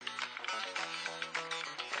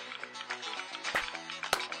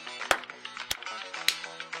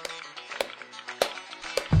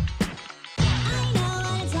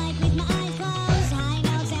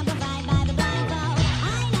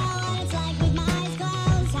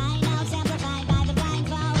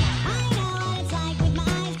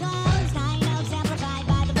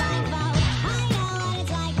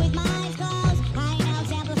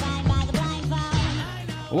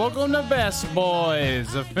Welcome to Best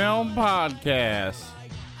Boys, a film podcast.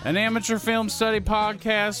 An amateur film study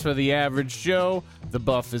podcast for the average Joe, the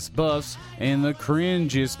buffest buffs, and the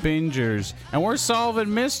cringiest bingers. And we're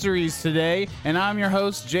solving mysteries today, and I'm your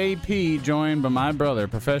host, JP, joined by my brother,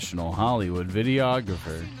 professional Hollywood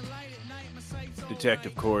videographer.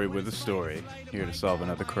 Detective Corey with a story, here to solve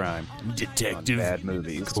another crime. Detective Bad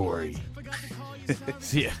movies. Corey.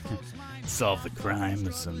 Yeah. Solve the crime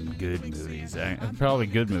with some good movies. Probably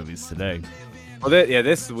good movies today. Well,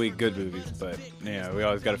 this week good movies, but we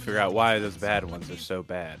always got to figure out why those bad ones are so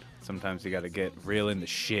bad. Sometimes you got to get real into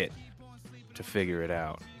shit to figure it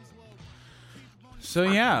out. So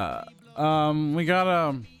yeah, we got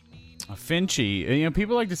a Finchy.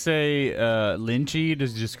 People like to say Lynchy to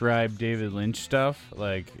describe David Lynch stuff.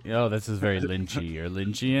 Like, this is very Lynchy or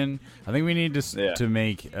Lynchian. I think we need to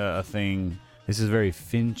make a thing. This is very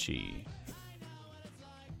Finchy.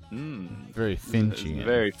 Very Finchian.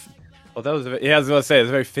 Well, that was I was gonna say it's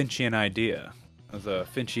a very Finchian idea. It was a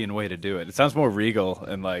Finchian way to do it. It sounds more regal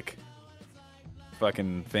and like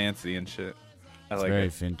fucking fancy and shit. It's like very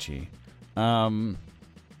Finchy.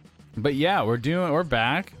 But yeah, we're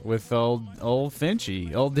back with old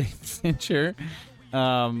Finchy, old Dave Fincher.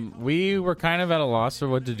 We were kind of at a loss for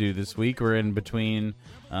what to do this week. We're in between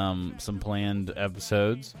some planned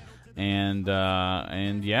episodes. And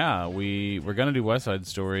yeah, we're gonna do West Side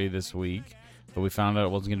Story this week, but we found out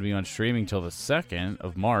it wasn't gonna be on streaming till the 2nd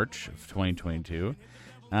of March of 2022.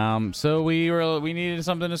 So we needed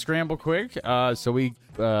something to scramble quick. So we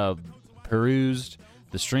perused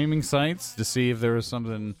the streaming sites to see if there was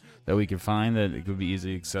something that we could find that it could be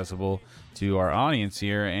easily accessible to our audience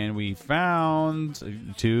here, and we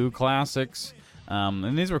found two classics.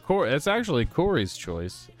 And these were it's actually Corey's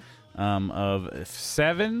choice. Of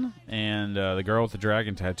Seven and The Girl with the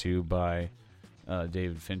Dragon Tattoo by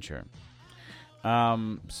David Fincher.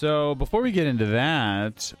 So before we get into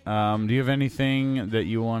that, do you have anything that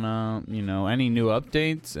you wanna, any new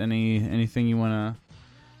updates, anything you wanna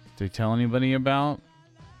to tell anybody about?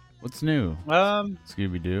 What's new?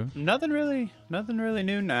 Scooby-Doo. Nothing really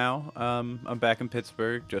new now. I'm back in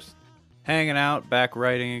Pittsburgh, just hanging out, back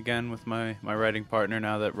writing again with my writing partner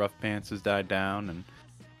now that Rough Pants has died down, and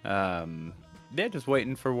just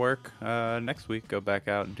waiting for work next week. Go back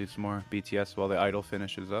out and do some more BTS while The Idol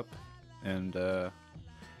finishes up, and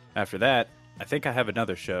after that I think I have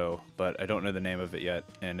another show, but I don't know the name of it yet,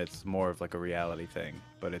 and it's more of like a reality thing,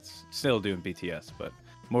 but it's still doing BTS, but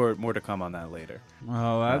more to come on that later.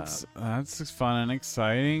 Well, that's fun and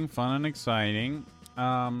exciting.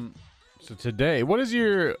 So today, what is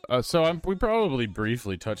your we probably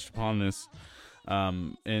briefly touched upon this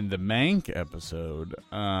in the Mank episode,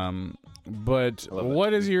 but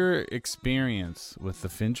what is your experience with the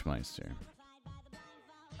Finchmeister?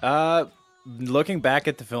 Looking back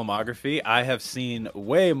at the filmography, I have seen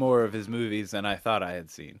way more of his movies than I thought I had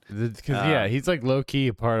seen. Because he's like low key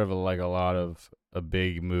a part of a lot of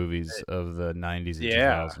big movies of the 90s and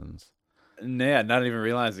 2000s. Yeah, not even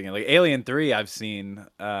realizing it. Like Alien 3, I've seen.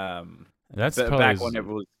 That's probably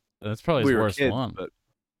his worst kids, one. But,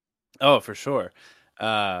 oh, for sure.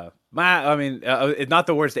 It's not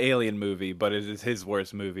the worst Alien movie, but it is his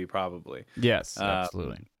worst movie, probably. Yes,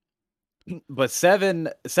 absolutely. But Seven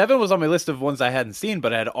was on my list of ones I hadn't seen,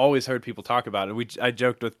 but I had always heard people talk about it. I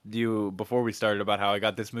joked with you before we started about how I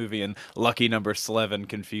got this movie and Lucky Number 11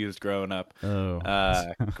 confused growing up. Oh,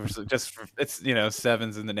 it's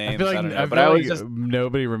Seven's in the name. I feel like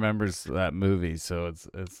nobody remembers that movie, so it's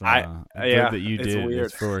good that you did. Weird.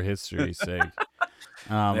 It's for history's sake.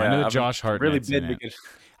 I know Josh Hartnett's really in it.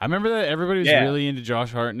 I remember that everybody was really into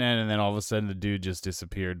Josh Hartnett, and then all of a sudden the dude just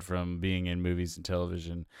disappeared from being in movies and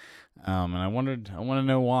television. And I want to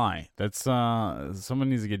know why. That's someone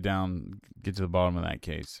needs to get to the bottom of that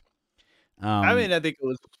case. I think it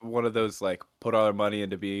was one of those like put all our money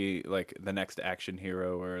into be like the next action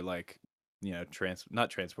hero, or like not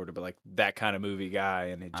transporter, but like that kind of movie guy.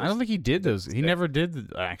 And I don't think he did those. He never did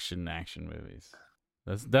the action movies.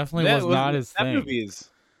 That's definitely was not his thing.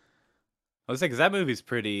 I was saying, because that movie's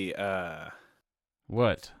pretty.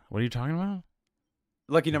 What are you talking about?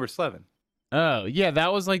 Lucky Number 11. Oh yeah,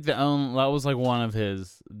 that was like one of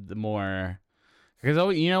the more. Because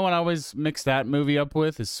what I always mix that movie up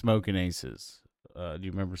with is Smokin' Aces. Do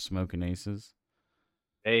you remember Smokin' Aces?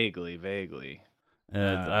 Vaguely.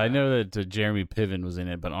 I know that Jeremy Piven was in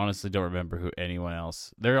it, but honestly don't remember who anyone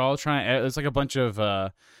else. They're all trying. It's like a bunch of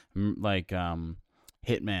hitmen.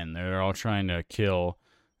 They're all trying to kill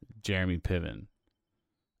Jeremy Piven.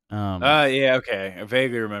 Okay. I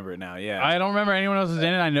vaguely remember it now. Yeah. I don't remember anyone else is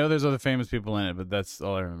in it. I know there's other famous people in it, but that's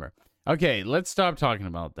all I remember. Okay, let's stop talking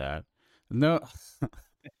about that. No,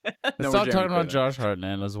 Let's No more stop Jeremy talking about Piven. Josh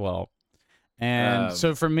Hartnett as well. And so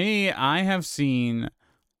Um, for me, I have seen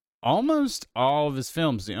almost all of his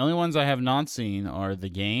films. The only ones I have not seen are The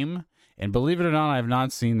Game, and believe it or not, I have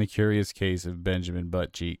not seen The Curious Case of Benjamin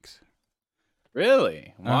Butt Cheeks.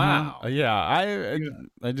 really? Uh-huh. Wow. Yeah, I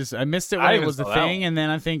missed it when I it even was the saw that thing, one. and then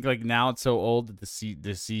I think like now it's so old that the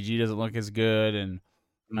CG doesn't look as good, and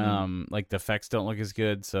Mm. like the effects don't look as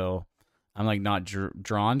good, so I'm like not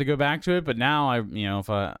drawn to go back to it. But now if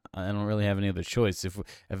I don't really have any other choice. If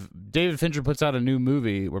David Fincher puts out a new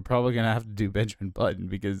movie, we're probably gonna have to do Benjamin Button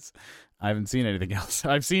because I haven't seen anything else.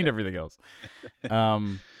 I've seen everything else.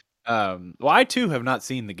 Um, Well, I too have not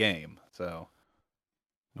seen The Game, so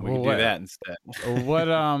we well, could do that instead. what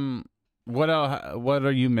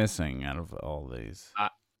are you missing out of all these?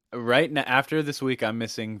 Right now, after this week, I'm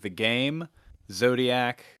missing The Game,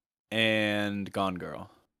 Zodiac, and Gone Girl.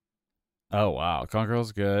 Oh wow, Gone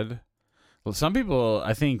Girl's good. Well, some people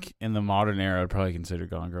I think in the modern era would probably consider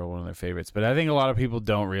Gone Girl one of their favorites, but I think a lot of people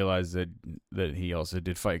don't realize that he also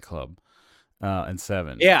did Fight Club, and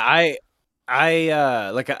Seven. Yeah,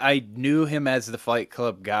 I knew him as the Fight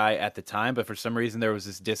Club guy at the time, but for some reason there was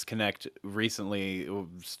this disconnect recently,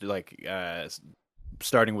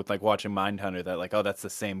 starting with like watching Mindhunter, that like, oh, that's the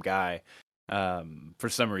same guy. For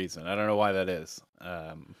some reason, I don't know why that is.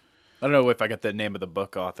 I don't know if I got the name of the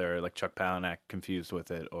book author, like Chuck Palahniuk, confused with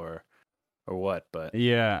it or what, but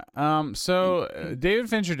Yeah. So David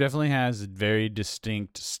Fincher definitely has a very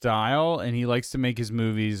distinct style, and he likes to make his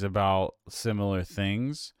movies about similar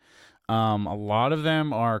things. A lot of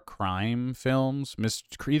them are crime films,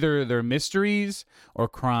 either they're mysteries or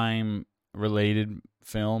crime related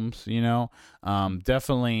films.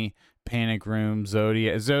 Definitely Panic Room,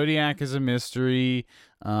 Zodiac. Zodiac is a mystery.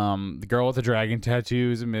 The Girl with the Dragon Tattoo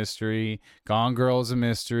is a mystery. Gone Girl is a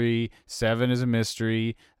mystery. Seven is a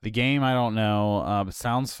mystery. The Game, I don't know. But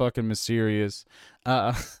sounds fucking mysterious.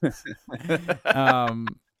 um,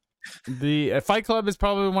 the Fight Club is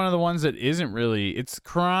probably one of the ones that isn't really. It's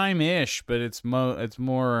crime-ish, but it's more its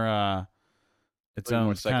more own kind of its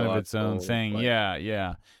own psychological. thing. Like, Yeah,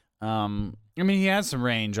 yeah. I mean, he has some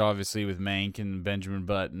range, obviously, with Mank and Benjamin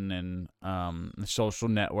Button and The Social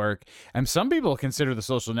Network. And some people consider The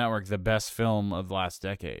Social Network the best film of the last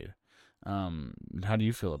decade. How do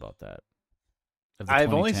you feel about that? Of the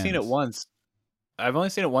I've only seen it 2010s? once. I've only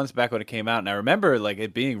seen it once back when it came out, and I remember like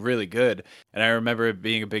it being really good, and I remember it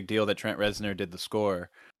being a big deal that Trent Reznor did the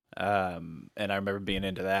score, and I remember being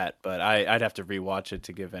into that. But I'd have to rewatch it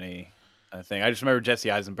to give any thing. I just remember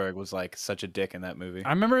Jesse Eisenberg was like such a dick in that movie. I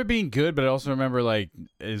remember it being good, but I also remember like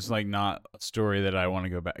it's like not a story that I want to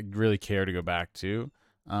go back, really care to go back to.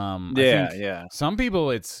 I Yeah, think yeah. some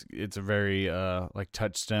people it's a very like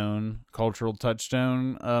cultural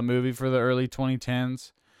touchstone movie for the early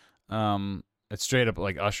 2010s. It straight up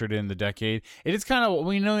like ushered in the decade. It is kind of,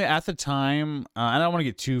 we know at the time. I don't want to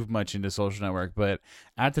get too much into Social Network, but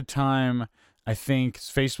at the time, I think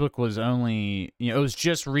Facebook was only, it was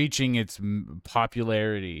just reaching its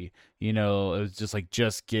popularity. It was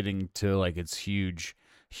just getting to like its huge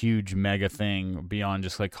mega thing beyond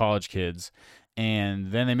just like college kids.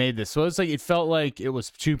 And then they made this, so it's like it felt like it was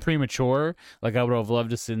too premature. Like I would have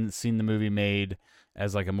loved to seen the movie made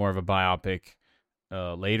as like a more of a biopic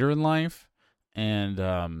later in life. And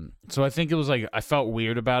so I think it was like I felt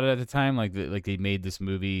weird about it at the time, like they made this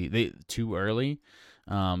movie too early,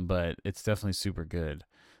 but it's definitely super good.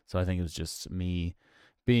 So I think it was just me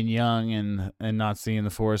being young and not seeing the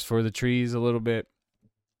forest for the trees a little bit.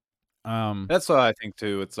 That's what I think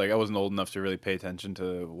too. It's like I wasn't old enough to really pay attention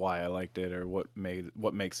to why I liked it or what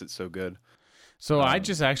makes it so good. So I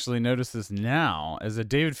just actually noticed this now, as that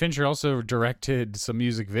David Fincher also directed some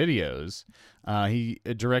music videos. He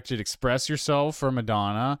directed "Express Yourself" for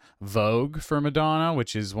Madonna, "Vogue" for Madonna,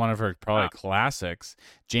 which is one of her probably classics.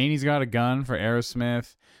 "Janie's Got a Gun" for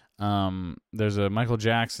Aerosmith. There's a Michael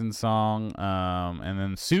Jackson song, and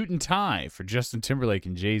then "Suit and Tie" for Justin Timberlake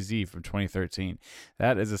and Jay-Z from 2013.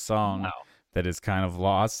 That is a song that is kind of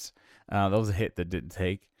lost. That was a hit that didn't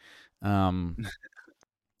take.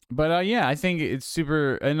 But yeah, I think it's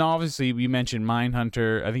super. And obviously, we mentioned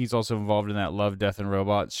Mindhunter. I think he's also involved in that Love, Death, and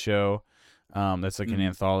Robots show. That's like an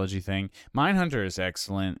anthology thing. Mindhunter is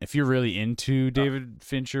excellent. If you're really into David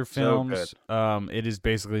Fincher films, it is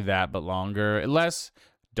basically that but longer, less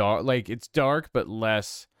dark. Like it's dark but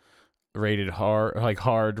less rated hard, like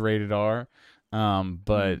hard rated R.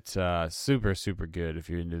 But super super good if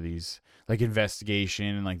you're into these like investigation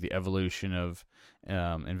and like the evolution of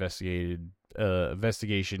investigation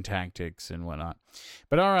tactics and whatnot.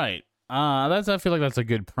 But all right, I feel like that's a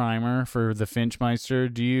good primer for the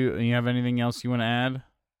Finchmeister. Do you have anything else you want to add?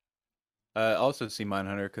 Also see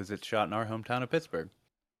Mindhunter because it's shot in our hometown of Pittsburgh.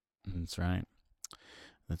 That's right.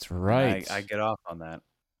 That's And right. I get off on that.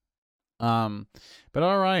 But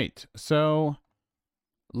all right. So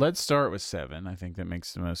let's start with 7. I think that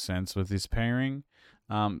makes the most sense with this pairing.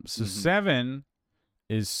 So 7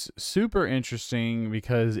 is super interesting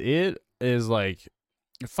because it is like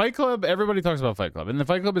Fight Club. Everybody talks about Fight Club, and the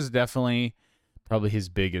Fight Club is definitely probably his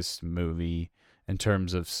biggest movie in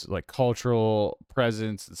terms of like cultural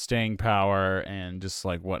presence, staying power, and just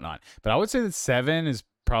like whatnot. But I would say that 7 is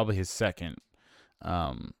probably his second.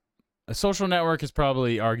 A Social Network is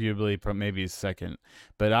probably arguably maybe his second,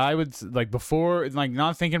 but I would like before like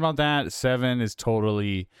not thinking about that. 7 is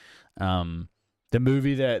totally the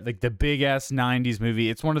movie that like the big ass 90s movie.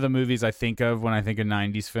 It's one of the movies I think of when I think of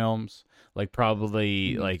 90s films, like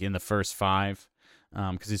probably like in the first 5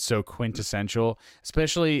 because it's so quintessential.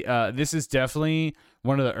 Especially this is definitely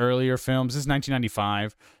one of the earlier films. This is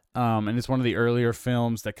 1995. And it's one of the earlier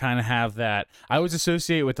films that kind of have that I always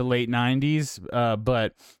associate with the late 90s,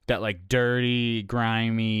 but that like dirty,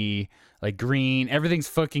 grimy, like green, everything's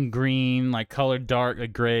fucking green, like colored dark,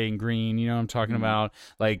 like gray and green. You know what I'm talking about?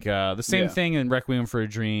 Like the same thing in Requiem for a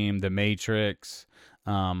Dream, The Matrix,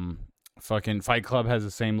 fucking Fight Club has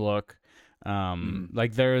the same look.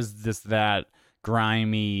 Like there's that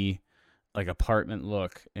grimy, like apartment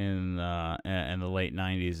look in the late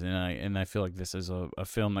 90s, and I feel like this is a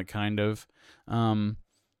film that kind of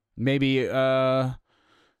maybe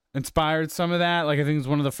inspired some of that. Like I think it's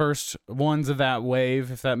one of the first ones of that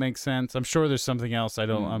wave, if that makes sense. I'm sure there's something else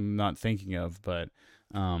I'm not thinking of, but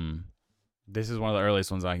this is one of the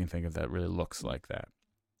earliest ones I can think of that really looks like that.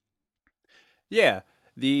 Yeah,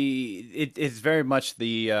 it's very much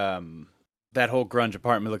the that whole grunge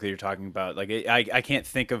apartment look that you're talking about. Like I can't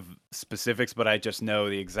think of specifics, but I just know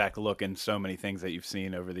the exact look in so many things that you've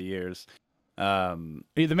seen over the years. The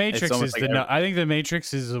Matrix is like I think The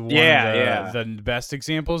Matrix is one of the best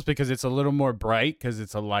examples because it's a little more bright because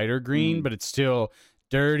it's a lighter green, but it's still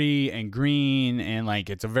dirty and green and like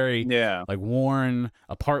it's a very like worn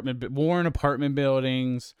apartment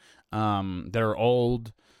buildings that are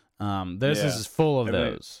old. This is full of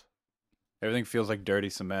those. Everything feels like dirty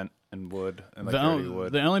cement and wood and like dirty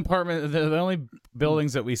wood. The only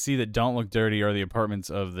buildings that we see that don't look dirty are the apartments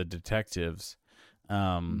of the detectives,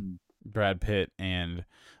 Brad Pitt and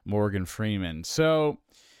Morgan Freeman. So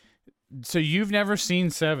you've never seen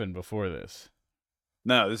 7 before this?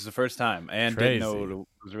 No, this is the first time, and didn't know what it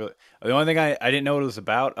was really. The only thing I didn't know what it was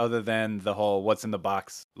about, other than the whole "what's in the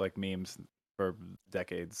box" like memes for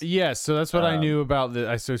decades. Yeah, so that's what I knew about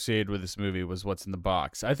associated with this movie was What's in the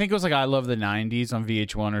Box. I think it was like I Love the 90s on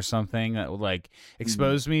VH1 or something that like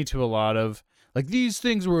exposed me to a lot of like these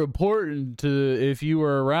things were important to if you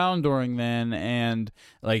were around during then and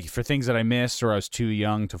like for things that I missed or I was too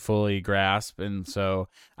young to fully grasp. And so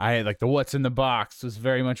I had like the What's in the Box was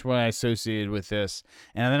very much what I associated with this.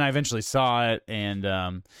 And then I eventually saw it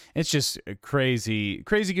and it's just a crazy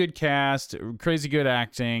good cast, crazy good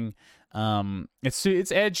acting.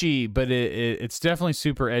 It's edgy, but it's definitely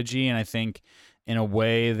super edgy, and I think in a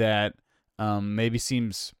way that maybe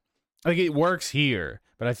seems like it works here.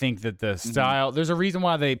 But I think that the style, there's a reason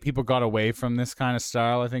why people got away from this kind of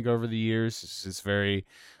style. I think over the years, it's very,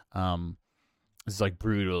 it's like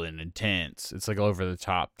brutal and intense. It's like over the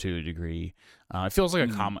top to a degree. It feels like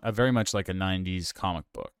a very much like a '90s comic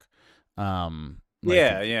book. Like,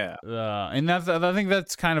 and that's I think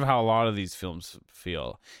that's kind of how a lot of these films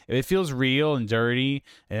feel. It feels real and dirty,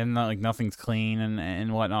 and not, like nothing's clean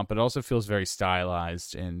and whatnot, but it also feels very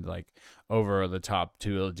stylized and like over the top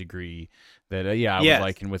to a degree that I would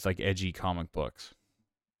liken with like edgy comic books.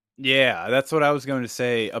 Yeah, that's what I was going to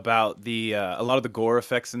say about the a lot of the gore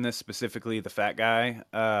effects in this, specifically the fat guy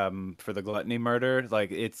for the gluttony murder.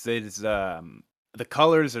 Like it's the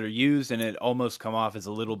colors that are used and it almost come off as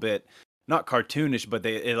a little bit. Not cartoonish, but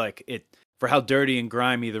it for how dirty and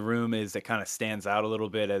grimy the room is. It kind of stands out a little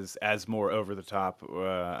bit as more over the top,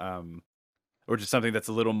 or just something that's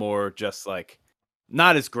a little more just like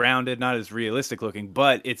not as grounded, not as realistic looking.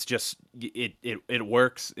 But it's just it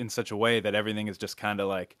works in such a way that everything is just kind of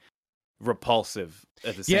like repulsive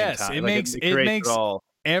at the same time. It makes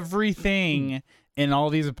everything in all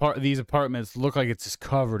these apartments look like it's just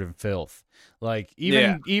covered in filth. Like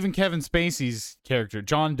even Kevin Spacey's character,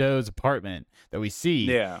 John Doe's apartment that we see,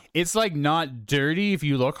 it's like not dirty if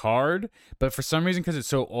you look hard, but for some reason because it's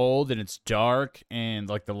so old and it's dark and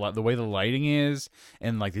like the way the lighting is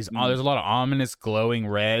and like there's a lot of ominous glowing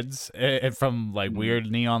reds from like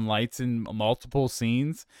weird neon lights in multiple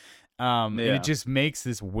scenes. And it just makes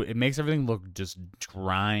everything look just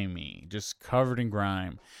grimy, just covered in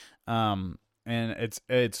grime. and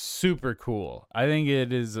it's super cool. I think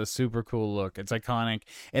it is a super cool look. It's iconic.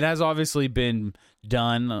 It has obviously been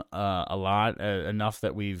done a lot, enough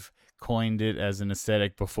that we've coined it as an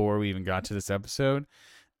aesthetic before we even got to this episode.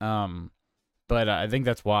 Um, but I think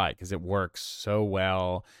that's why, because it works so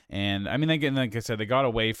well. And I mean, again, like I said, they've gotten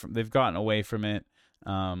away from it.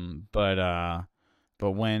 But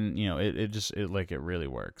when it really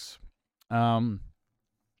works.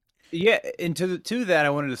 Yeah, and to that, I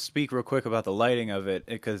wanted to speak real quick about the lighting of it,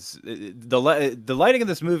 because the lighting of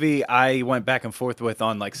this movie, I went back and forth with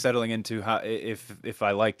on like settling into how if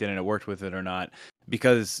I liked it and it worked with it or not,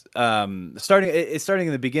 because starting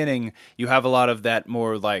in the beginning, you have a lot of that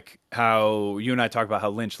more like how you and I talked about how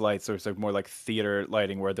Lynch lights, or it's like more like theater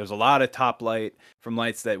lighting, where there's a lot of top light from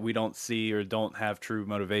lights that we don't see or don't have true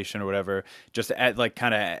motivation or whatever, just to add like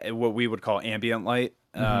kind of what we would call ambient light.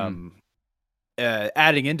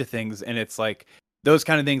 Adding into things, and it's like those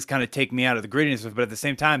kind of things kind of take me out of the grittiness of it. But at the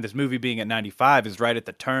same time, this movie being at 95 is right at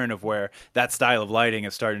the turn of where that style of lighting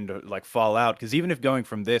is starting to like fall out, because even if going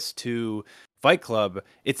from this to Fight Club,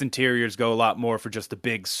 its interiors go a lot more for just a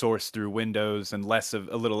big source through windows and a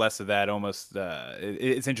little less of that almost.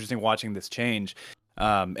 It's interesting watching this change,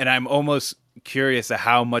 and I'm almost curious at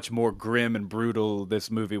how much more grim and brutal this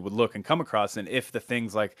movie would look and come across, and if the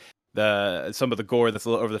things like some of the gore that's a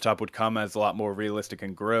little over the top would come as a lot more realistic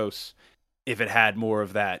and gross if it had more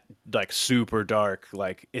of that like super dark,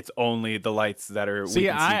 like it's only the lights that are. See,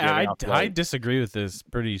 I disagree with this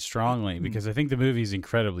pretty strongly, because I think the movie's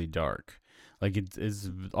incredibly dark. Like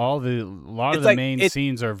of the main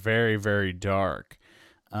scenes are very, very dark,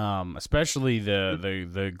 especially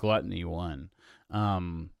the gluttony one,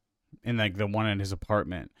 and like the one in his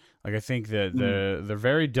apartment. Like I think that they're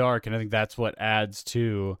very dark, and I think that's what adds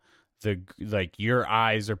to like your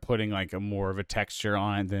eyes are putting like a more of a texture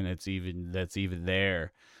on it than that's even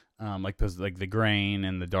there. Like the grain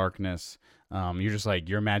and the darkness. You're just like,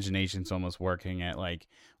 your imagination's almost working at like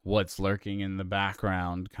what's lurking in the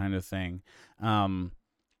background kind of thing.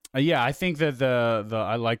 Yeah, I think that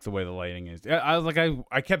I like the way the lighting is. I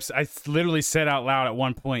literally said out loud at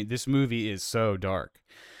one point, this movie is so dark.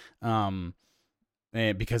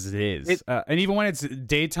 Because it is, and even when it's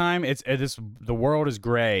daytime, the world is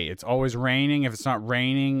gray. It's always raining. If it's not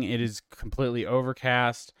raining, it is completely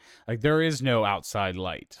overcast. Like there is no outside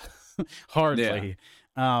light, hardly.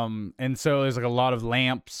 Yeah. And so there's like a lot of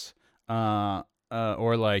lamps, or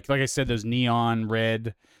like I said, those neon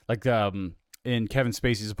red, like in Kevin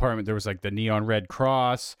Spacey's apartment, there was like the neon red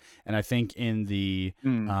cross, and I think in the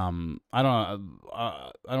I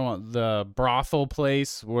don't know, the brothel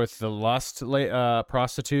place with the lust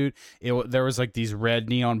prostitute, there was like these red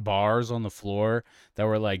neon bars on the floor that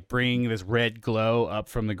were like bringing this red glow up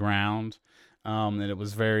from the ground, and it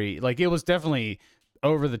was very like, it was definitely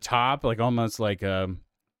over the top, like almost like a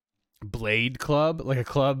Blade club, like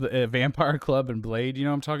a vampire club in Blade. You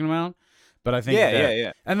know what I'm talking about? But I think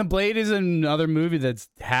yeah. And The Blade is another movie that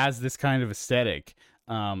has this kind of aesthetic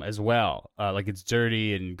as well. Like it's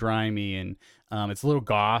dirty and grimy, and it's a little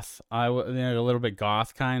goth. A little bit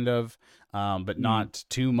goth kind of, but not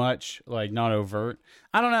too much, like not overt.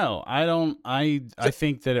 I don't know. I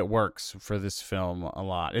think that it works for this film a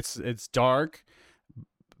lot. It's dark,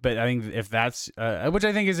 but I think if that's which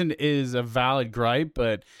I think is a valid gripe,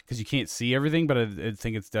 but because you can't see everything, but I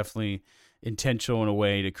think it's definitely intentional in a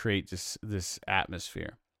way to create this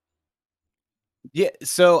atmosphere. Yeah,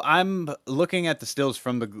 so I'm looking at the stills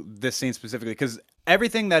from this scene specifically, because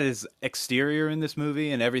everything that is exterior in this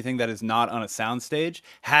movie and everything that is not on a soundstage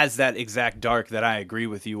has that exact dark that I agree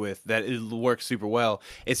with you with, that it works super well.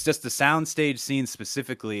 It's just the soundstage scene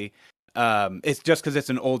specifically. It's just because it's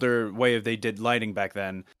an older way they did lighting back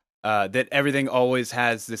then. That everything always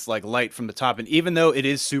has this like light from the top, and even though it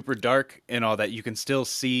is super dark and all that, you can still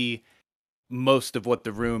see most of what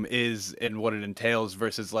the room is and what it entails,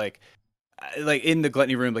 versus like in the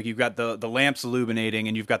gluttony room, like you've got the lamps illuminating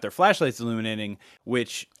and you've got their flashlights illuminating,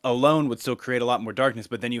 which alone would still create a lot more darkness,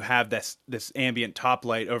 but then you have this ambient top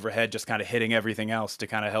light overhead just kind of hitting everything else to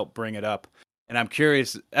kind of help bring it up. And I'm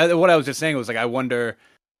curious, what I was just saying was like, I wonder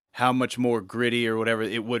how much more gritty or whatever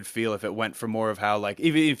it would feel if it went for more of how, like,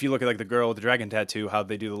 even if you look at like the girl with the dragon tattoo, how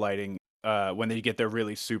they do the lighting when they get their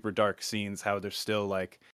really super dark scenes, how they're still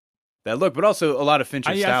like that look, but also a lot of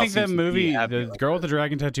Fincher's style. I think that movie, the girl with the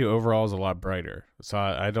dragon tattoo, overall is a lot brighter. So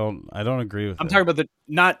I don't agree with. I'm talking about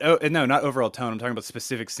not overall tone. I'm talking about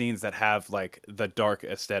specific scenes that have like the dark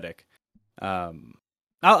aesthetic.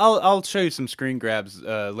 I'll show you some screen grabs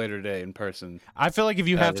later today in person. I feel like if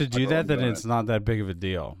you have to do that, then it's not that big of a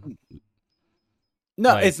deal.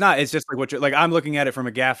 No, Like, it's not. It's just like what you're like. I'm looking at it from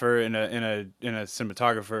a gaffer and a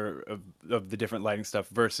cinematographer of the different lighting stuff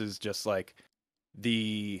versus just like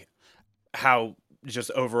the how just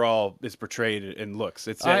overall is portrayed and looks.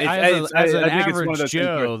 as an I think it's one of average those things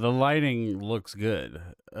where Joe, the lighting looks good.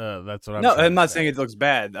 That's what I'm no, trying I'm to not say. saying it looks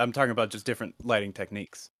bad. I'm talking about just different lighting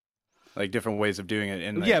techniques, like different ways of doing it.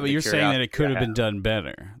 And Yeah, but the you're saying that curiosity it could I have have. been done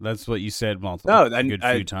better. That's what you said No, a good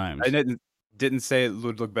few times. I didn't say it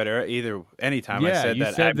would look better either. Anytime I Yeah, said you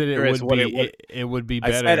that said I'm that it curious would what be it would. it would be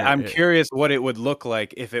I said better. I'm curious what it would look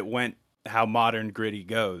like if it went how modern gritty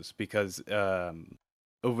goes because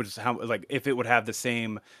it would just how like if it would have the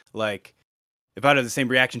same like if I'd have the same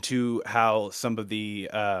reaction to how some of the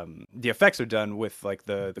effects are done with like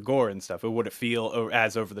the gore and stuff. It would it feel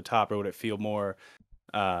as over the top or would it feel more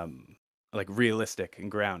um like realistic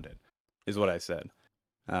and grounded is what I said.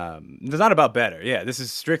 It's not about better. Yeah, this is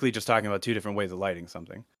strictly just talking about two different ways of lighting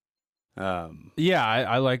something. Um, Yeah,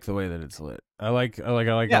 I like the way that it's lit. I like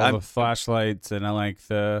yeah, all the flashlights, and I like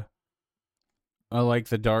the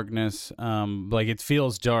darkness. Like it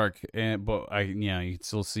feels dark, and but you can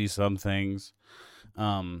still see some things.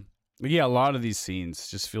 But yeah, a lot of these scenes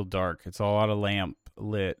just feel dark. It's a lot of lamp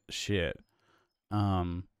lit shit.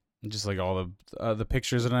 Just like all the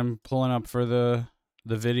pictures that I'm pulling up for the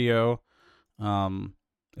video.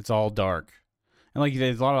 It's all dark. And like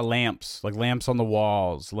there's a lot of lamps, like lamps on the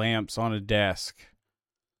walls, lamps on a desk,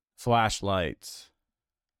 flashlights.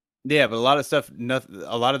 yeah, but a lot of stuff,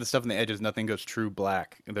 a lot of the stuff in the edges, nothing goes true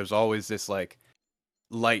black. There's always this like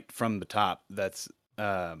light from the top that's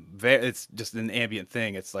it's just an ambient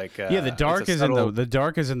thing. It's like Yeah, the dark it's a is subtle, in the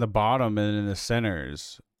dark is in the bottom and in the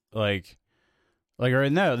centers. Like or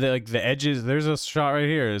no, like the edges. There's a shot right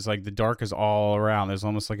here. It's like the dark is all around. There's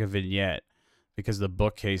almost like a vignette because the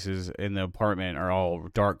bookcases in the apartment are all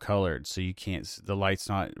dark colored, so you can't. The light's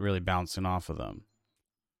not really bouncing off of them.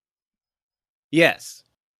 yes.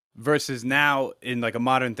 Versus now in like a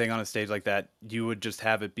modern thing on a stage like that, you would just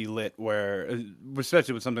have it be lit where,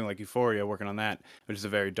 especially with something like Euphoria, working on that, which is a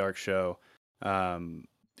very dark show.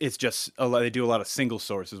 It's just they do a lot of single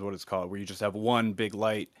source is what it's called, where you just have one big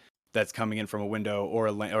light that's coming in from a window or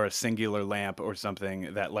or a singular lamp or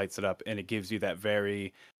something that lights it up, and it gives you that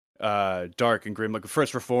very dark and grim. Like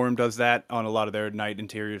First Reform does that on a lot of their night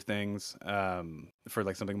interior things. For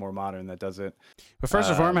like something more modern that does it. But First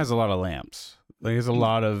Reform has a lot of lamps. Like there's a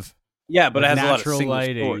lot of Yeah, but like, it has a lot of natural single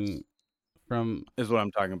lighting source, from. is what I'm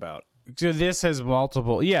talking about. So this has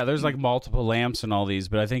multiple. Yeah, there's like multiple lamps in all these,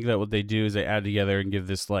 but I think that what they do is they add together and give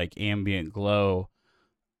this like ambient glow.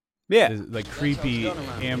 Yeah, This, like creepy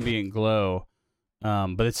ambient glow.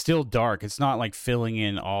 But it's still dark. It's not like filling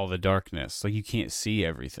in all the darkness. Like you can't see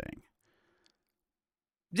everything.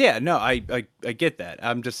 yeah, no, I get that.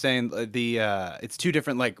 I'm just saying the it's two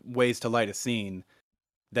different like ways to light a scene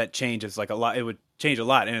that changes like a lot. It would change a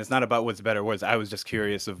lot, and it's not about what's better or worse. I was just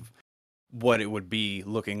curious of what it would be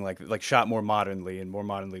looking like shot more modernly and more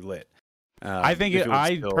modernly lit. I think if would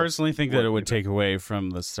I still personally think that work it would different. take away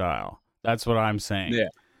from the style. That's what I'm saying. Yeah,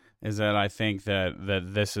 Is that I think that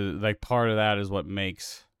this is like part of that is what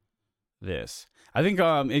makes this. I think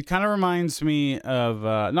it kind of reminds me of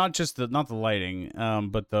not the lighting,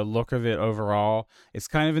 but the look of it overall. It's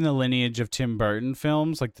kind of in the lineage of Tim Burton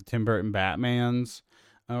films, like the Tim Burton Batmans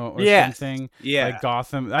or yes, something. yeah, Like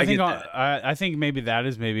Gotham. I I think get that. I think maybe that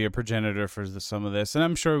is maybe a progenitor for some of this, and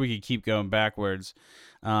I'm sure we could keep going backwards.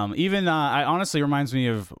 Even I honestly reminds me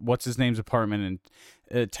of what's his name's apartment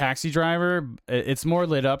and Taxi Driver. It's more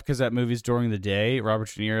lit up because that movie's during the day, Robert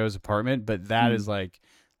De Niro's apartment, but that is like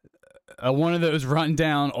one of those run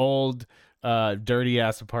down old dirty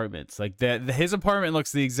ass apartments. Like that his apartment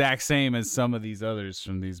looks the exact same as some of these others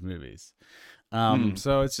from these movies.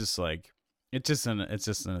 So it's just like it's just an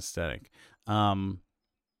aesthetic.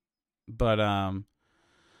 But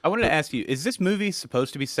I wanted to ask you: is this movie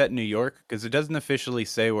supposed to be set in New York? Because it doesn't officially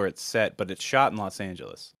say where it's set, but it's shot in Los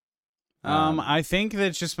Angeles. I think that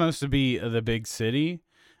it's just supposed to be the big city.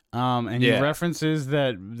 And he Yeah. references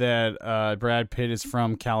that Brad Pitt is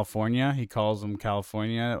from California. He calls him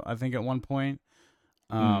California, I think, at one point.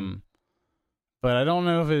 But I don't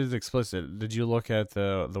know if it is explicit. Did you look at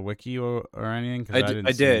the wiki or anything? 'Cause didn't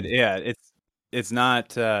I see did. any. Yeah, it's not.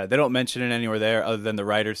 They don't mention it anywhere there, other than the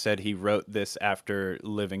writer said he wrote this after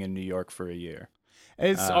living in New York for a year.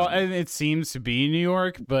 And it seems to be New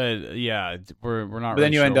York, but yeah, we're not. But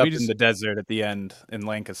then really you sure. end up We in just, the desert at the end in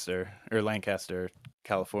Lancaster,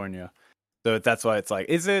 California. So that's why it's like,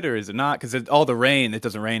 is it or is it not? Because all the rain, it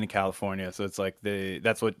doesn't rain in California, so it's like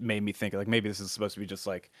that's what made me think like maybe this is supposed to be just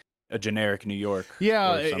like a generic New York.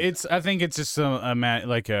 yeah, or something. I think it's just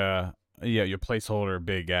like your placeholder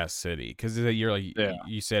big ass city, because you're like Yeah.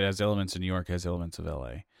 you said, it has elements of New York, has elements of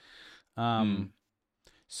L.A. Mm.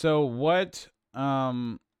 So what?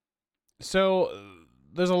 So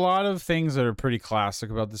there's a lot of things that are pretty classic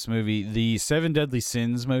about this movie. The Seven Deadly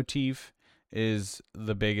Sins motif is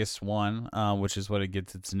the biggest one, which is what it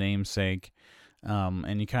gets its namesake.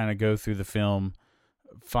 And you kind of go through the film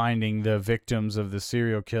finding the victims of the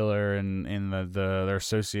serial killer and they're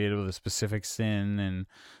associated with a specific sin.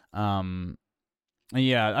 And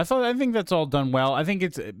yeah, I think that's all done well. I think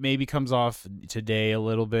it maybe comes off today a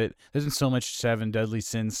little bit. There isn't so much Seven Deadly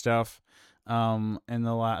Sins stuff.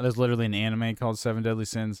 There's literally an anime called Seven Deadly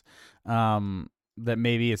Sins. That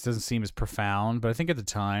maybe it doesn't seem as profound, but I think at the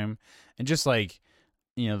time, and just like,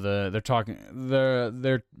 there's a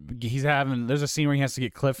scene where he has to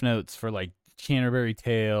get cliff notes for like Canterbury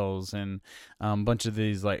Tales and a bunch of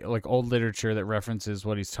these like old literature that references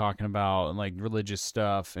what he's talking about and like religious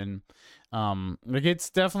stuff, and like it's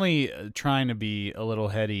definitely trying to be a little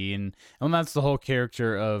heady, and that's the whole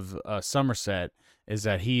character of Somerset, is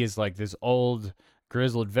that he is like this old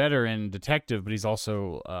grizzled veteran detective, but he's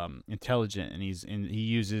also intelligent, and he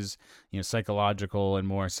uses psychological and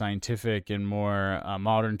more scientific and more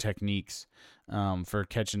modern techniques for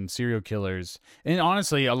catching serial killers. And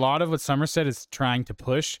honestly, a lot of what Somerset is trying to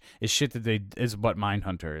push is shit that is what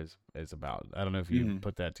Mindhunter is about. I don't know if you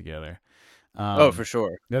put that together. For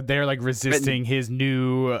sure. That they're like resisting his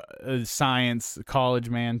new science college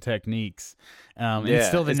man techniques. And it's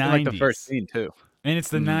still the 90s. Like the first scene too. And it's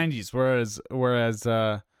the 90s, whereas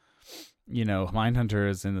Mindhunter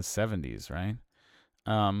is in the 70s, right?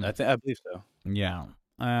 I believe so. Yeah.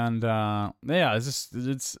 And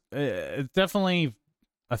it's definitely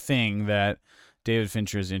a thing that David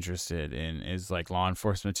Fincher is interested in, is like law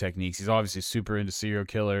enforcement techniques. He's obviously super into serial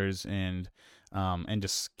killers and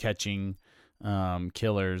just catching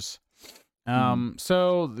killers.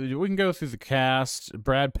 So we can go through the cast.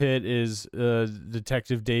 Brad Pitt is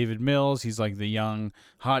Detective David Mills. He's like the young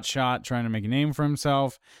hotshot trying to make a name for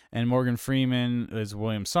himself. And Morgan Freeman is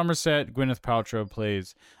William Somerset. Gwyneth Paltrow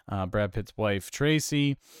plays Brad Pitt's wife,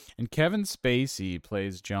 Tracy. And Kevin Spacey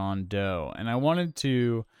plays John Doe. And I wanted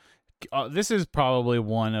to... this is probably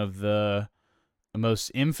one of the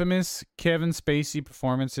most infamous Kevin Spacey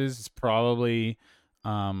performances. It's probably...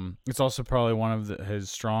 it's also probably one of his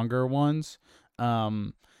stronger ones.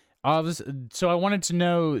 So I wanted to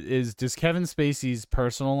know, does Kevin Spacey's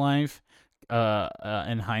personal life,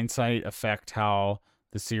 in hindsight, affect how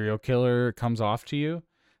the serial killer comes off to you?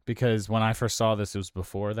 Because when I first saw this, it was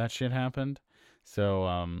before that shit happened. So,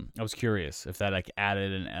 I was curious if that like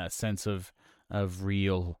added a sense of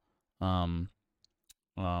real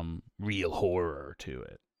horror to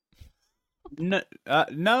it. No,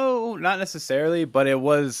 not necessarily, but it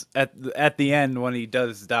was at the end when he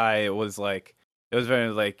does die. It was very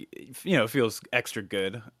like, feels extra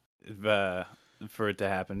good for it to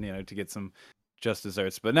happen. To get some just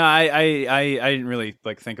desserts. But no, I didn't really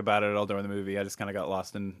like think about it at all during the movie. I just kind of got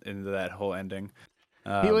lost into that whole ending.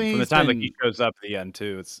 From the time he shows up at the end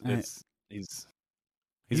too. He's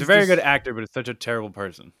a very good actor, but it's such a terrible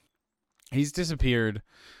person. He's disappeared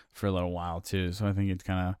for a little while too, so I think it's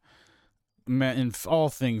kind of. And all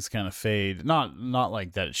things kind of fade, not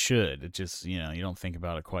like that it should. It just you don't think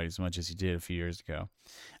about it quite as much as you did a few years ago.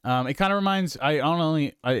 It kind of reminds. I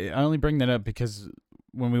only bring that up because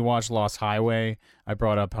when we watched Lost Highway, I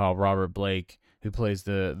brought up how Robert Blake, who plays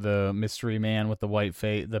the mystery man with the white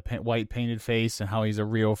white painted face, and how he's a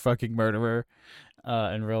real fucking murderer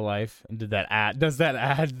in real life, and does that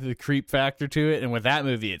add the creep factor to it? And with that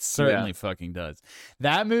movie, it certainly fucking does.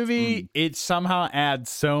 That movie, it somehow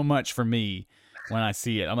adds so much for me when I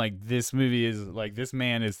see it. I'm like, this movie is like, this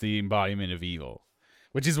man is the embodiment of evil,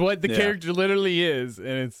 which is what the character literally is,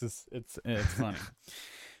 and it's funny.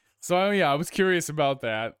 So yeah, I was curious about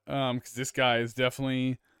that because this guy is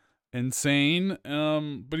definitely insane,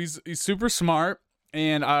 but he's super smart.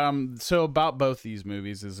 And so about both these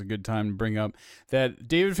movies is a good time to bring up that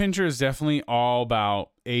David Fincher is definitely all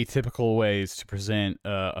about atypical ways to present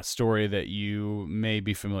a story that you may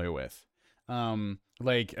be familiar with.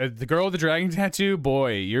 Like The Girl with the Dragon Tattoo,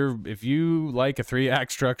 boy, if you like a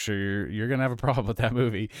 3-act structure, you're gonna have a problem with that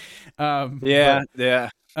movie. I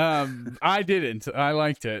didn't. I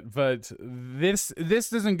liked it, but this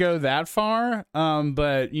doesn't go that far.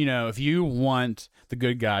 But if you want the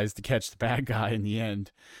good guys to catch the bad guy in the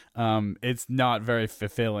end, it's not very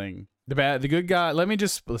fulfilling. The good guy. Let me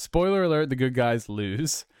just spoiler alert: the good guys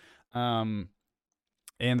lose, and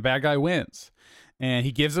the bad guy wins. And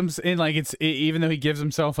he gives him, and like even though he gives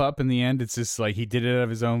himself up in the end, it's just like he did it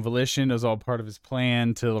of his own volition. It was all part of his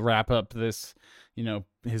plan to wrap up this,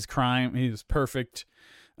 his perfect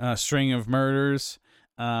string of murders.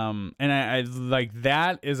 And I like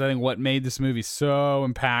that is I think what made this movie so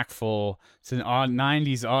impactful to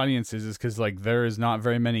 90s audiences is because like there is not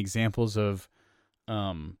very many examples of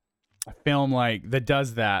a film like that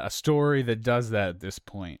does that, a story that does that at this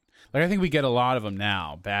point. Like I think we get a lot of them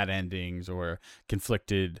now, bad endings or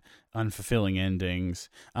conflicted, unfulfilling endings.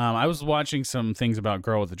 I was watching some things about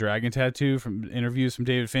Girl with the Dragon Tattoo from interviews from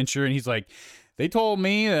David Fincher, and he's like, they told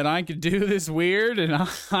me that I could do this weird, and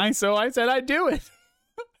so I said I'd do it.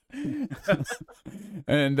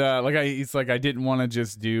 And he's like, I didn't want to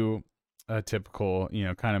just do a typical,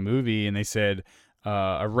 kind of movie, and they said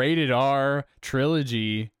a rated R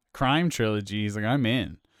trilogy, crime trilogy. He's like, I'm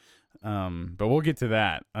in. But we'll get to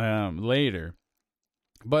that later.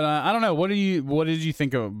 But I don't know. What did you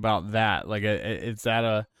think about that? Like, is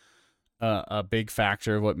that a big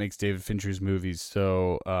factor of what makes David Fincher's movies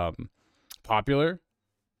so popular?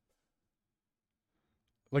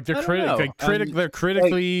 Like they're they're critically they're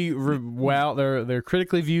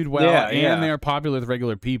critically viewed well, and they're popular with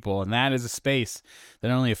regular people, and that is a space that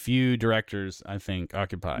only a few directors I think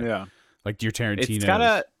occupy. Yeah, like your Tarantino. It's kind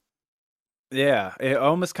of. Yeah, it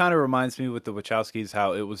almost kind of reminds me with the Wachowskis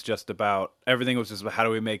how it was just about everything was just about how do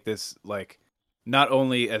we make this like not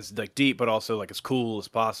only as like deep but also like as cool as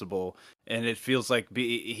possible, and it feels like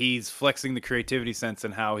he's flexing the creativity sense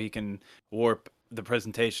and how he can warp the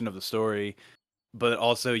presentation of the story, but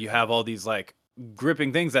also you have all these like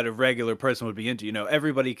gripping things that a regular person would be into.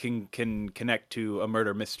 Everybody can connect to a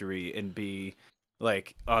murder mystery and be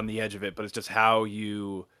like on the edge of it, but it's just how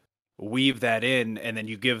you weave that in, and then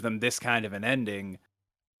you give them this kind of an ending,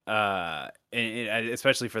 and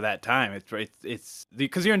especially for that time, it's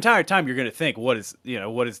because your entire time you're gonna think, who's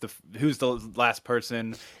the last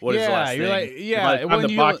person? What is the last thing? Like, by the time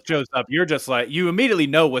the box shows up, you're just like, you immediately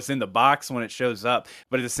know what's in the box when it shows up,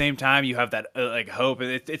 but at the same time you have that like hope.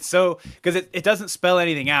 It's so because it doesn't spell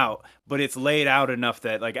anything out, but it's laid out enough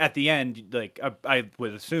that like at the end, like I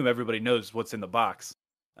would assume everybody knows what's in the box.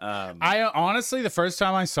 I honestly, the first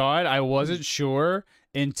time I saw it, I wasn't sure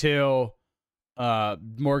until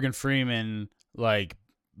Morgan Freeman like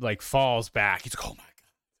falls back. He's like, oh my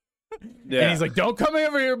god, and he's like, don't come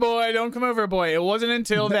over here, boy, don't come over here, boy. It wasn't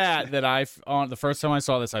until that the first time I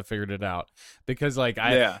saw this, I figured it out, because like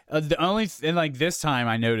this time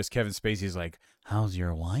I noticed Kevin Spacey's like, how's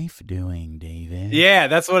your wife doing, David? Yeah,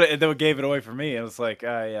 that's what gave it away for me. It was like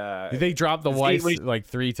they dropped the wife like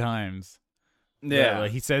 3 times. Yeah,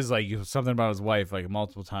 like he says like something about his wife like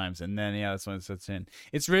multiple times, and then that's when it sets in.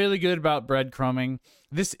 It's really good about breadcrumbing.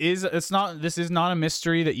 This is not a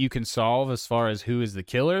mystery that you can solve as far as who is the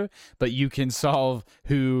killer, but you can solve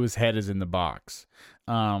whose head is in the box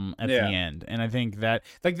at the end. And I think that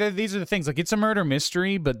these are the things, like it's a murder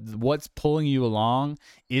mystery, but what's pulling you along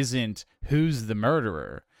isn't who's the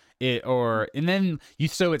murderer. So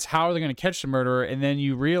it's how are they going to catch the murderer, and then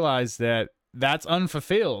you realize that that's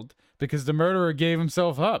unfulfilled, because the murderer gave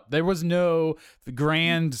himself up. There was no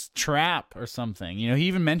grand trap or something. He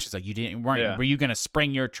even mentions like, were you going to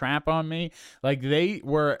spring your trap on me? Like they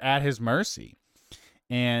were at his mercy.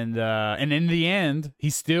 And in the end, he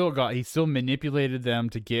still manipulated them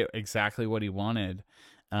to get exactly what he wanted.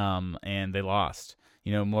 And they lost.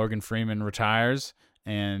 Morgan Freeman retires,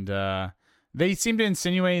 and they seem to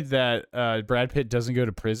insinuate that Brad Pitt doesn't go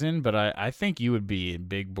to prison, but I think you would be in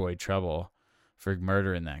big boy trouble for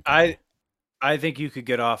murdering that guy. I think you could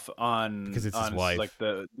get off on, because it's his wife. Like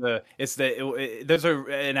there's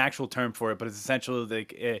an actual term for it, but it's essentially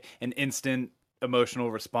like an instant emotional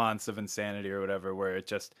response of insanity or whatever, where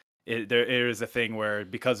there is a thing where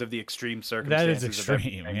because of the extreme circumstances, that is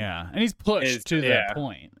extreme, and he's pushed to that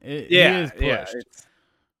point. He is pushed.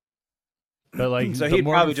 But like, so he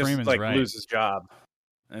probably just like lose his job.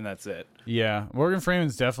 And that's it. Yeah, Morgan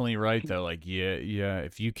Freeman's definitely right though. Like,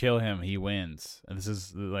 if you kill him, he wins. And this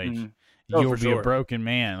is like, you'll be a broken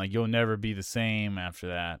man. Like, you'll never be the same after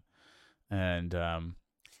that. And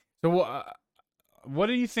so, what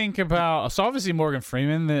do you think about? So obviously, Morgan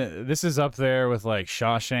Freeman. This is up there with like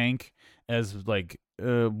Shawshank as like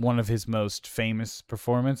one of his most famous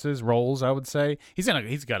roles. I would say he's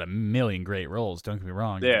got a million great roles. Don't get me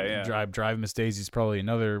wrong. Drive Miss Daisy's probably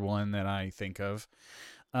another one that I think of.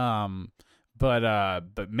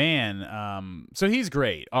 But man, so he's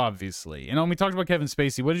great, obviously. And when we talked about Kevin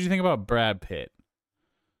Spacey, what did you think about Brad Pitt?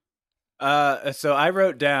 So I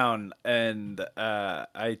wrote down, and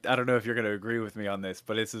I don't know if you're gonna agree with me on this,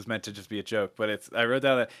 but this is meant to just be a joke. But I wrote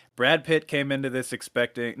down that Brad Pitt came into this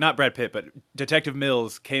expecting, not Brad Pitt, but Detective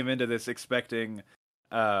Mills came into this expecting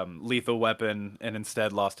Lethal Weapon, and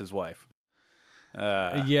instead lost his wife.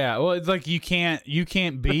 Yeah, well, it's like you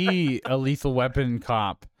can't be a Lethal Weapon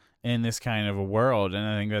cop in this kind of a world, and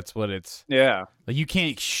I think that's what it's. Yeah, like you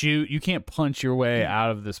can't punch your way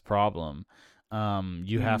out of this problem.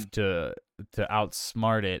 You have to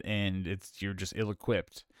outsmart it, and you're just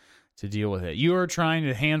ill-equipped to deal with it. You are trying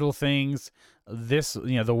to handle things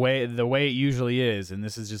the way it usually is, and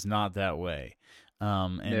this is just not that way.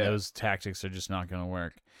 Those tactics are just not going to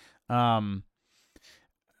work.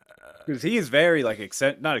 Because he is very like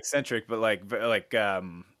not eccentric, but like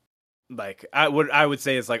I would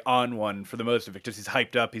say is like on one for the most of it. Just he's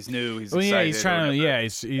hyped up, he's new, he's excited. Yeah, he's trying to.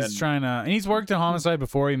 He's trying to, and he's worked in Homicide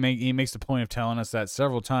before. He makes the point of telling us that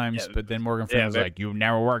several times. But then Morgan Freeman's like, "You've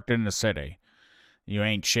never worked in the city. You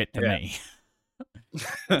ain't shit to me."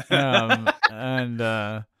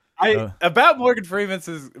 About Morgan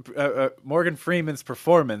Freeman's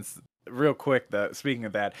performance. Real quick, though, speaking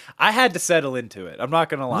of that, I had to settle into it. I'm not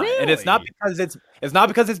gonna lie, really? And it's not because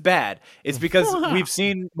it's bad. It's because we've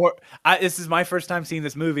seen more. This is my first time seeing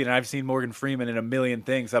this movie, and I've seen Morgan Freeman in a million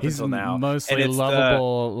things until now. Mostly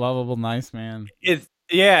lovable, nice man. And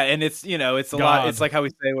it's it's a lot. It's like how we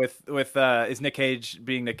say with is Nick Cage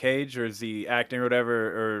being Nick Cage, or is he acting or whatever,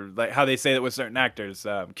 or like how they say that with certain actors.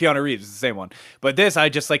 Keanu Reeves is the same one, but this I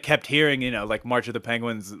just like kept hearing, like March of the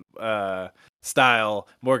Penguins style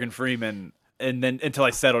Morgan Freeman, and then until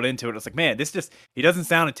I settled into it, I was like, man, he doesn't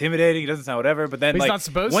sound intimidating, he doesn't sound whatever, but then he's like not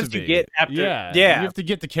supposed once to be. You get after, you have to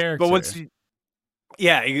get the character. But once you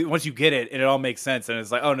get it, and it all makes sense, and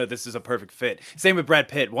it's like, oh no, this is a perfect fit. Same with Brad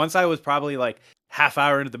Pitt. Once I was probably like half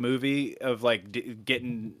hour into the movie of like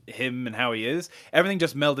getting him and how he is, everything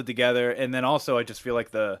just melded together. And then also I just feel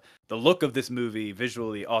like the look of this movie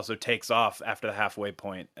visually also takes off after the halfway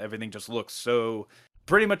point. Everything just looks so,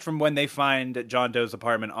 pretty much from when they find John Doe's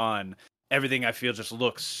apartment on, everything I feel just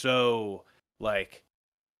looks so like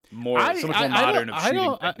so much more modern of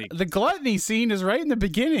shooting techniques. The gluttony scene is right in the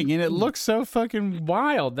beginning, and it looks so fucking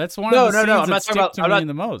wild. That's one of the scenes I'm that not stick talking to me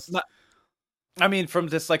the most. I mean, from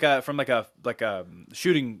just like a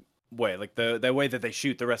shooting way, like the way that they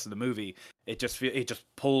shoot the rest of the movie, it just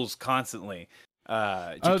pulls constantly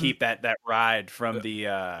to keep that ride from the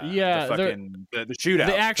shootout.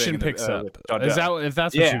 The action picks up. Is that if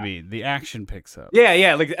that's what you mean? The action picks up.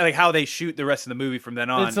 Yeah, like how they shoot the rest of the movie from then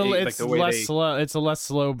on. It's a less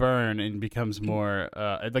slow burn and becomes more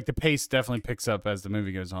like the pace definitely picks up as the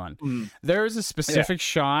movie goes on. There is a specific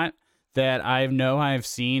shot that I've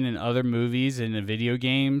seen in other movies and in video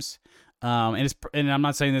games. And I'm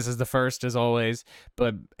not saying this is the first as always,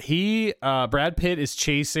 but Brad Pitt is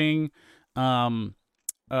chasing Kevin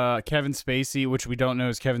Spacey, which we don't know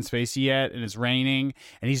is Kevin Spacey yet, and it's raining,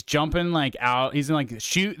 and he's jumping like out. He's in like there's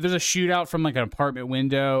a shootout from like an apartment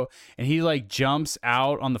window, and he like jumps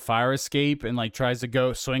out on the fire escape and like tries to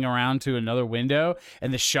go swing around to another window,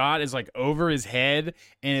 and the shot is like over his head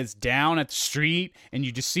and it's down at the street, and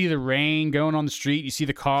you just see the rain going on the street. You see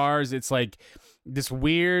the cars. It's like this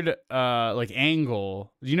weird like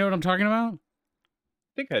angle. Do you know what I'm talking about?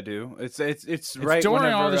 I think I do. It's right during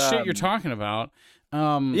whenever, all the shit you're talking about.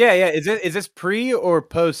 Yeah. Is this pre or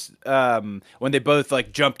post when they both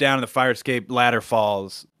like jump down and the fire escape ladder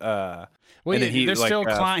falls? Well, and then they're still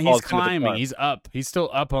he's climbing. He's up. He's still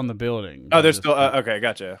up on the building. Oh, they're still okay.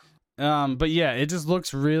 Gotcha. But yeah, it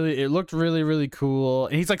looked really, really cool.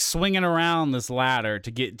 And he's like swinging around this ladder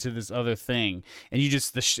to get to this other thing. And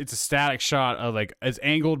it's a static shot of like, it's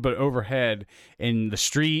angled, but overhead, and the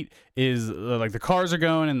street is like the cars are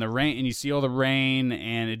going in the rain, and you see all the rain,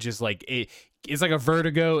 and it just like, it's like a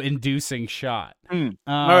vertigo inducing shot. All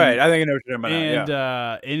right. I think I know what you're talking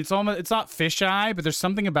about. And it's not fisheye, but there's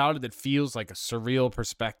something about it that feels like a surreal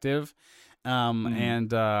perspective.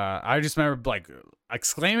 And I just remember like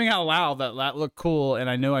exclaiming out loud that looked cool, and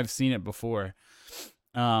I know I've seen it before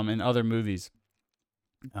in other movies.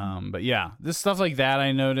 But yeah, this stuff like that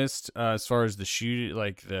I noticed as far as the shoot,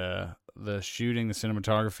 like the shooting, the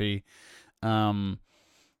cinematography.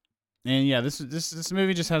 And yeah, this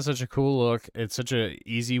movie just has such a cool look. It's such a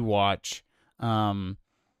easy watch. And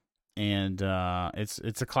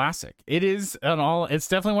it's a classic. It's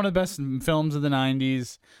definitely one of the best films of the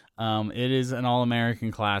 90s. It is an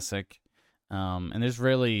all-American classic. And there's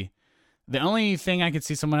really, the only thing I could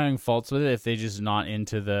see someone having faults with it if they're just not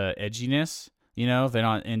into the edginess, if they're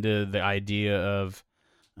not into the idea of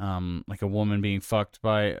like a woman being fucked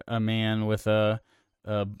by a man with a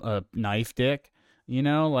knife dick, You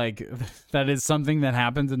know, like that is something that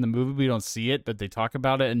happens in the movie. We don't see it, but they talk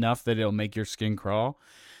about it enough that it'll make your skin crawl.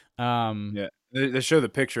 Yeah, they show the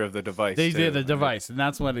picture of the device They did too, the and device, and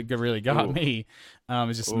that's what it really got ooh, me.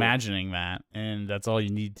 Is just ooh. imagining that, and that's all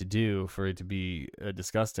you need to do for it to be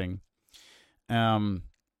disgusting. Um,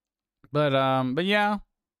 but yeah,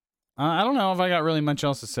 I don't know if I got really much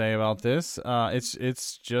else to say about this.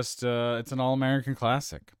 It's just it's an all American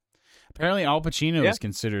classic. Apparently, Al Pacino Yeah, is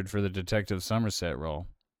considered for the Detective Somerset role.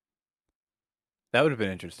 that would have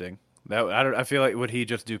been interesting. That I don't. I feel like would he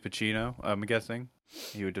just do Pacino? I'm guessing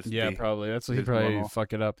he would just Yeah, be probably. That's what he his probably normal.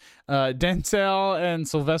 fuck it up. Denzel and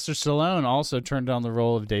Sylvester Stallone also turned down the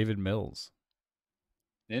role of David Mills.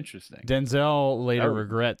 Interesting. Denzel later Oh,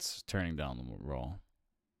 regrets turning down the role.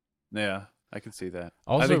 yeah, I can see that.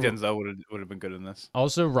 I think Also, Denzel would have been good in this.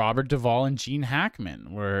 also Robert Duvall and Gene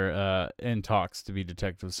Hackman were in talks to be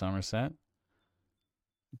Detective Somerset.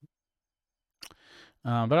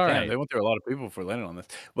 But all Damn, right. they went through a lot of people for landing on this.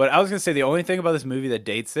 But I was gonna say the only thing about this movie that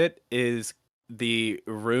dates it is the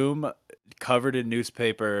room covered in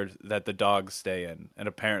newspaper that the dogs stay in and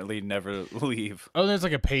apparently never leave. Oh, there's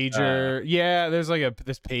like a Uh, pager. Yeah, there's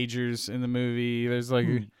pagers in the movie. There's like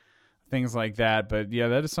things like that. But yeah,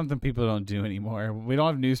 that is something people don't do anymore. We don't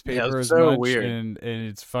have yeah, newspaper it's as so much, weird. and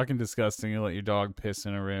it's fucking disgusting to let your dog piss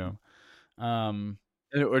in a room.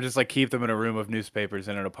 Or just like keep them in a room of newspapers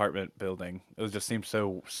in an apartment building. It just seems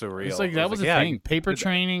so It's surreal. like I that was was like, a yeah, I thing. can Paper do that.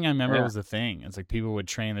 training, I remember Yeah. was a thing. It's like people would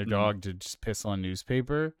train their Mm, dog to just piss on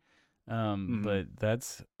newspaper. mhm. But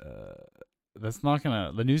that's not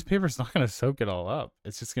gonna the newspaper's not gonna soak it all up.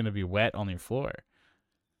 It's just gonna be wet on your floor.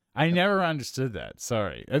 I Yep. never understood that.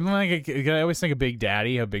 Sorry. And like I always think of Big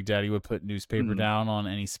Daddy, how Big Daddy would put newspaper Mhm. down on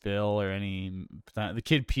any spill or any the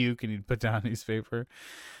kid puke and he'd put down newspaper.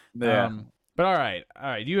 Yeah. But all right.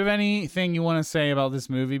 Do you have anything you want to say about this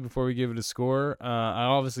movie before we give it a score? I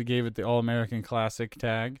obviously gave it the All American Classic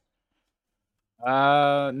tag,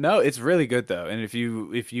 No, it's really good though. And if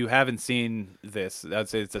you haven't seen this, I'd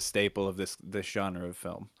say it's a staple of this genre of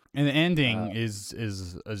film. and the Uh, ending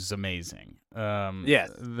is amazing.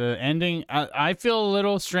 yes. The ending, I feel a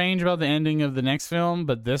little strange about the ending of the next film,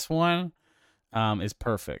 but this one, is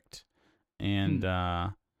perfect, and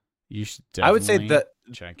you should I would say definitely that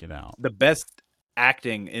check it out. the best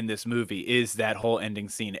acting in this movie is that whole ending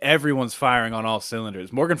scene. Everyone's firing on all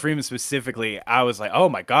cylinders. Morgan Freeman specifically, I was like, "Oh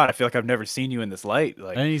my god, I feel like I've never seen you in this light."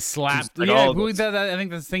 Like And he just slapped. like Yeah, all of this. I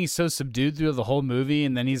think that's the thing. He's so subdued through the whole movie,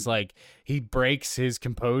 and then he's like, he breaks his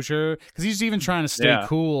composure because he's even trying to stay Yeah.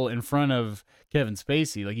 cool in front of Kevin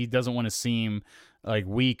Spacey. Like he doesn't want to seem like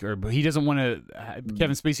weak, or he doesn't want to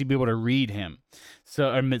Kevin Spacey be able to read him.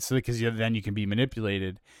 So because then you can be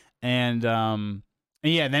manipulated, and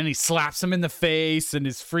yeah, then he slaps him in the face and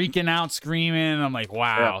is freaking out, screaming. I'm like, Yeah.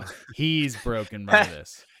 wow, he's broken by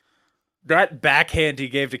this. That backhand he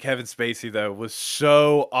gave to Kevin Spacey though was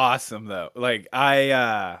so awesome though. Like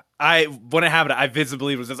I when it happened, I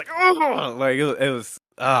visibly was just like, oh, like it was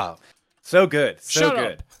so good, so Shut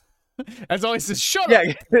good. up. As always says, shut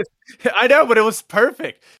Yeah, up. I know, but it was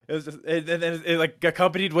perfect. It was just, it like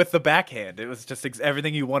accompanied with the backhand. It was just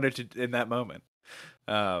everything you wanted to in that moment.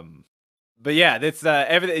 Um, but yeah, it's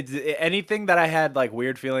everything. Anything that I had like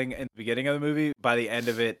weird feeling in the beginning of the movie, by the end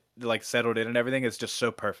of it, like settled in and everything is just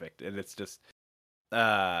so perfect, and it's just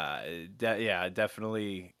yeah,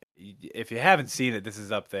 definitely. If you haven't seen it, this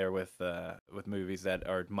is up there with movies that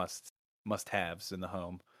are must haves in the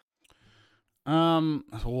home.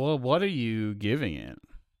 Well, what are you giving it?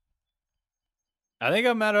 I think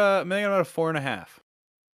I'm at a 4.5.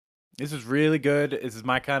 This is really good. This is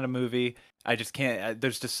my kind of movie. I just can't.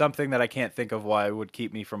 There's just something that I can't think of why it would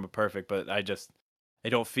keep me from a perfect, but I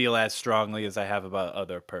don't feel as strongly as I have about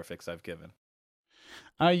other perfects I've given.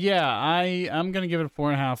 Yeah, I'm gonna give it a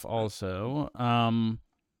 4.5. Also,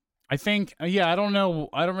 I think yeah, I don't know,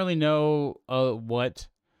 I don't really know what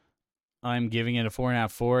I'm giving it a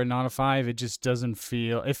 4.5 for, not a 5. It just doesn't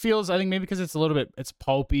feel. It feels. I think maybe because it's a little bit. It's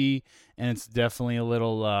pulpy and it's definitely a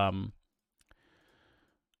little.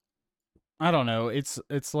 I don't know. It's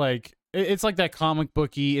like that comic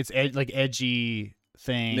booky. It's like edgy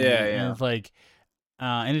thing, Yeah, and yeah. it's like.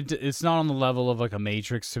 It's not on the level of like a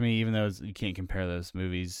Matrix to me, even though you can't compare those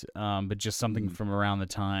movies. But just something Mhm. from around the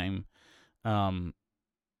time, um,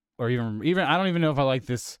 or even I don't even know if I like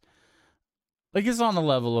this. Like it's on the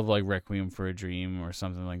level of like Requiem for a Dream or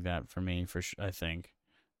something like that for me. I think.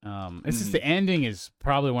 It's just the Mhm. ending is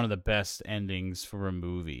probably one of the best endings for a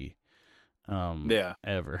movie, Yeah.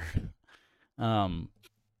 ever. um,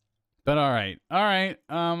 but all right, all right.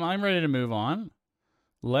 I'm ready to move on.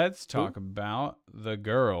 Let's Cool. talk about the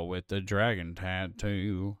girl with the dragon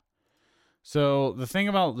tattoo. So the thing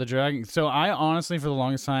about the dragon, so I honestly, for the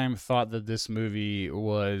longest time, thought that this movie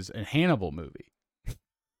was a Hannibal movie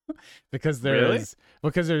because Really?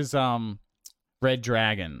 there's Red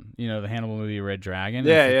Dragon, the Hannibal movie Red Dragon.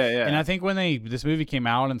 Yeah, yeah, yeah. And I think when this movie came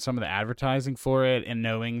out and some of the advertising for it, and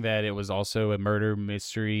knowing that it was also a murder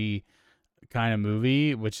mystery kind of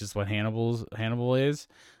movie, which is what Hannibal is.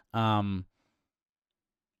 So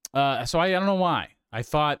I don't know why. I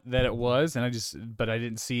thought that it was, but I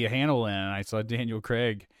didn't see a Hannibal in it. And I saw Daniel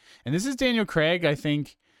Craig, and this is Daniel Craig. I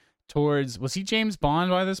think was he James Bond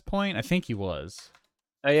by this point? I think he was.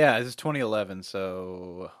 Yeah, this is 2011,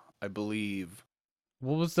 so I believe.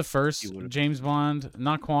 What was the first James Bond?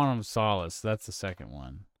 Not Quantum of Solace. That's the second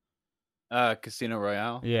one. Casino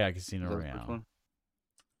Royale. Yeah, Casino Royale.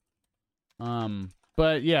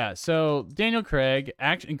 But yeah, so Daniel Craig,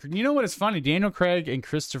 actually, you know what is funny? Daniel Craig and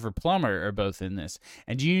Christopher Plummer are both in this.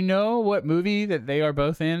 And do you know what movie that they are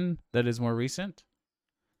both in that is more recent?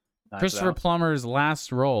 Christopher Plummer's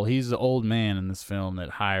last role. He's the old man in this film that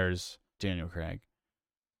hires Daniel Craig.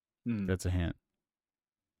 That's a hint.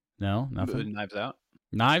 No, nothing. Knives Out.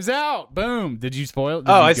 Knives Out. Boom. Did you spoil it?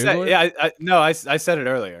 I said, yeah. I said it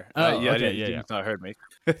earlier. Oh, yeah, okay, you just not heard me.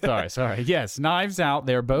 sorry. Yes, Knives Out.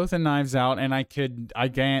 They're both in Knives Out, and I can't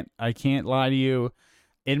lie to you.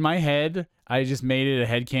 In my head, I just made it a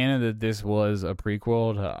headcanon that this was a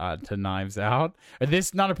prequel to Knives Out. Or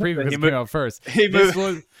this not a prequel because it came out first. This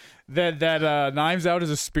was that Knives Out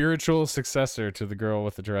is a spiritual successor to The Girl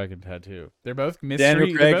with the Dragon Tattoo. They're both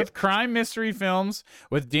mystery. They're both crime mystery films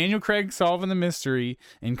with Daniel Craig solving the mystery,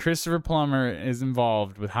 and Christopher Plummer is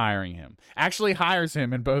involved with hiring him. Actually, hires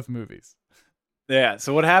him in both movies. Yeah.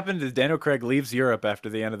 So what happened is Daniel Craig leaves Europe after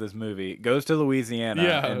the end of this movie, goes to Louisiana,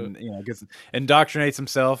 and indoctrinates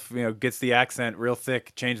himself. Gets the accent real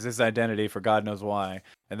thick, changes his identity for God knows why,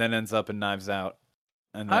 and then ends up in Knives Out.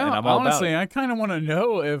 And I'm all honestly, about it. I kind of want to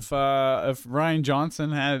know if Rian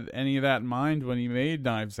Johnson had any of that in mind when he made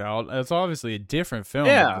Knives Out. It's obviously a different film.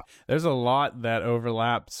 Yeah. There's a lot that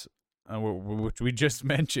overlaps, which we just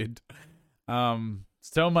mentioned.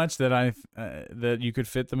 So much that that you could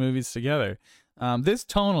fit the movies together. This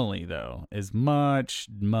tonally, though, is much,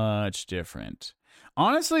 much different.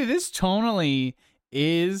 Honestly, this tonally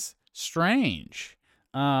is strange.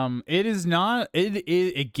 It is not.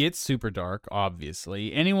 It gets super dark.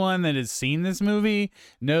 Obviously, anyone that has seen this movie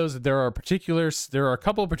knows that there are a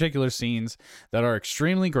couple of particular scenes that are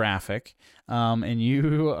extremely graphic. And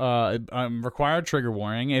you require trigger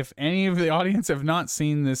warning. If any of the audience have not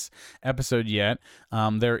seen this episode yet,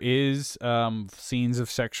 there is scenes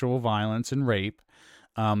of sexual violence and rape.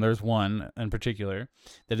 There's one in particular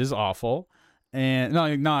that is awful, and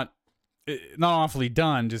not awfully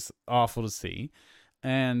done, just awful to see.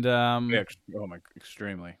 And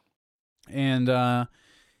extremely. And but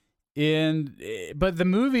the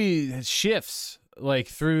movie shifts like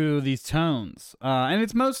through these tones, and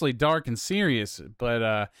it's mostly dark and serious,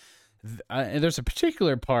 but there's a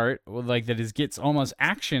particular part like that gets almost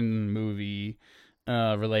action movie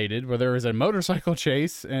related, where there is a motorcycle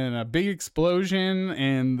chase and a big explosion,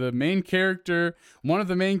 and one of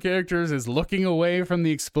the main characters is looking away from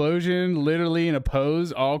the explosion, literally in a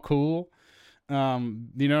pose, all cool. You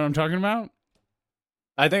know what I'm talking about?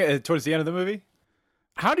 I think towards the end of the movie.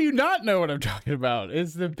 How do you not know what I'm talking about?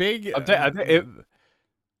 It's the big.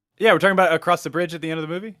 Yeah, we're talking about across the bridge at the end of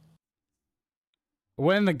the movie.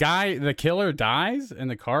 When the killer dies and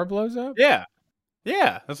the car blows up. Yeah,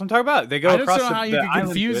 that's what I'm talking about. They go across. I just don't know how you can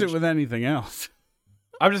confuse it with anything else.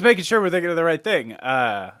 I'm just making sure we're thinking of the right thing.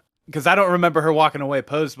 Because I don't remember her walking away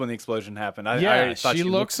posed when the explosion happened. I thought she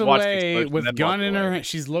looks away with gun in her.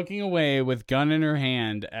 She's looking away with gun in her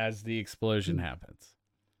hand as the explosion happens.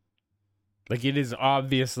 Like, it is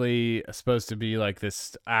obviously supposed to be like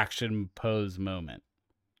this action pose moment.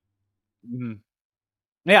 Mm-hmm.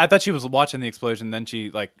 Yeah, I thought she was watching the explosion. Then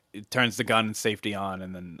she turns the gun and safety on,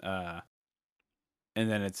 and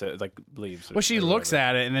then it's leaves. Well, she looks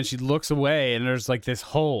at it and then she looks away, and there's like this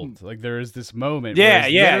hold, like there is this moment. Yeah,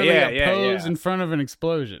 pose in front of an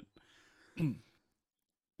explosion.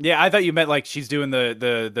 Yeah, I thought you meant like she's doing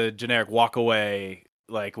the generic walk away,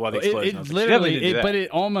 like while the explosion. It literally, but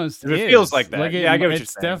it almost it feels like that. Like I get what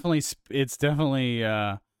it's definitely, it's definitely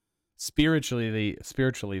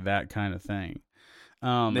spiritually that kind of thing.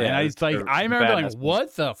 And I remember like,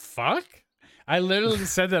 what the fuck? I literally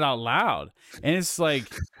said that out loud, and it's like,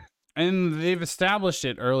 and they've established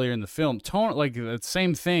it earlier in the film. Like the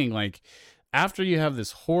same thing. Like after you have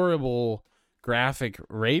this horrible graphic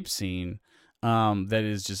rape scene, that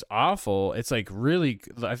is just awful. It's like really,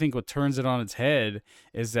 I think what turns it on its head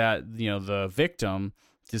is that the victim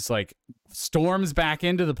just like storms back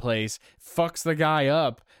into the place, fucks the guy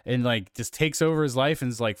up, and like just takes over his life and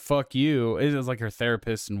is like, fuck you. It was like her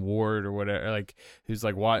therapist and ward or whatever, like who's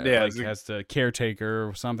like what like has to caretaker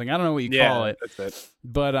or something. I don't know what you call it. That's it.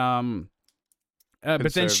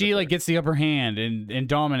 But then she like gets the upper hand and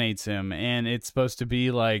dominates him, and it's supposed to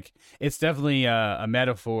be like, it's definitely a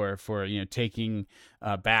metaphor for, you know, taking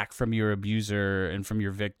back from your abuser and from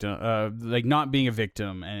your victim, like not being a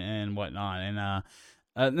victim and whatnot.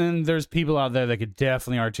 And then there's people out there that could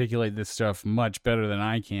definitely articulate this stuff much better than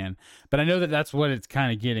I can, but I know that that's what it's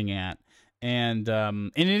kind of getting at. And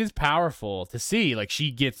it is powerful to see, like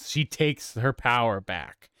she takes her power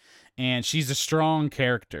back. And she's a strong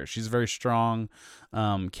character. She's a very strong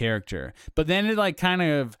character. But then it like kind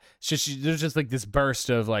of there's just like this burst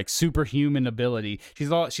of like superhuman ability.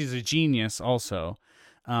 She's a genius also,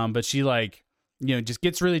 but she like, you know, just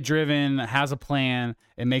gets really driven, has a plan,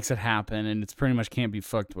 and makes it happen, and it's pretty much can't be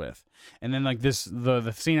fucked with. And then like the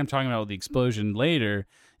scene I'm talking about with the explosion later,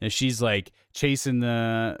 and she's like chasing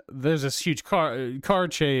there's this huge car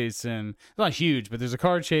chase, and it's not huge, but there's a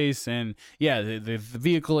car chase, and yeah, the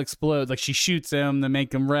vehicle explodes, like she shoots them to make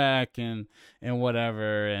them wreck and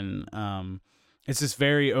whatever, and it's just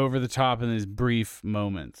very over the top in these brief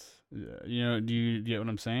moments. You know, do you get what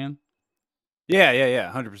I'm saying?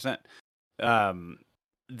 Yeah, 100%.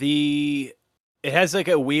 It has like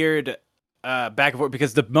a weird back and forth,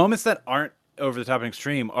 because the moments that aren't over the top and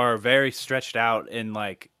extreme are very stretched out and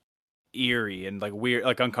like eerie and like weird,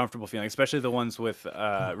 like uncomfortable feeling, especially the ones with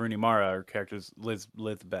Rooney Mara, her character's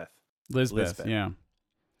Lizbeth, yeah.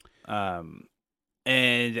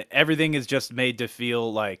 And everything is just made to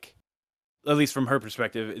feel like, at least from her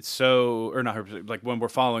perspective, it's so, or not her perspective, like when we're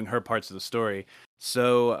following her parts of the story,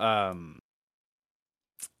 so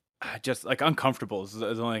just like uncomfortable is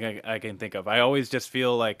the only thing I can think of. I always just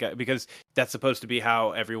feel like, because that's supposed to be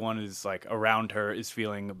how everyone is like around her is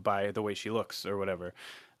feeling by the way she looks or whatever.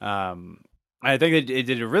 I think it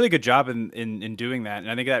did a really good job in doing that,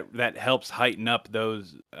 and I think that helps heighten up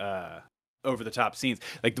those over the top scenes.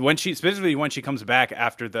 Like specifically when she comes back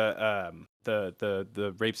after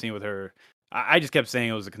the rape scene with her. I just kept saying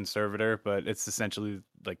it was a conservator, but it's essentially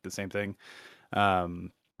like the same thing.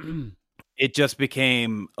 It just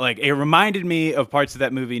became like, it reminded me of parts of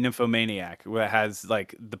that movie Nymphomaniac, where it has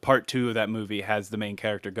like the part 2 of that movie has the main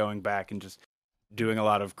character going back and just doing a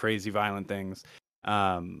lot of crazy violent things.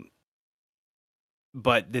 But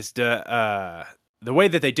this the way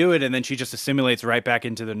that they do it, and then she just assimilates right back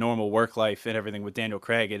into the normal work life and everything with Daniel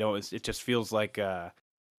Craig. It just feels like,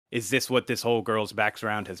 is this what this whole girl's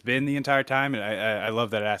background has been the entire time? And I love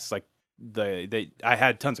that it asks like, I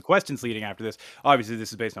had tons of questions leading after this. Obviously,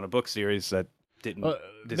 this is based on a book series that didn't.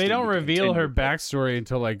 They don't reveal her backstory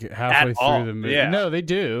until like halfway through the movie. Yeah. No, they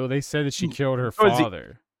do. They said that she killed her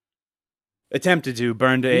father. Attempted to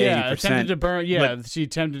burn to 80%. Yeah, attempted to burn. Yeah, but she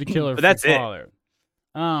attempted to kill her father.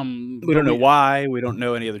 We don't know why. We don't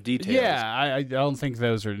know any other details. Yeah, I don't think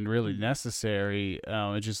those are really necessary.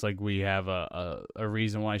 It's just like we have a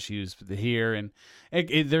reason why she was here, and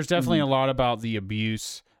there's definitely a lot about the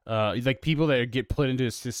abuse. Like people that get put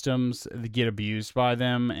into systems that get abused by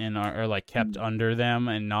them and are like kept under them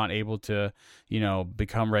and not able to, you know,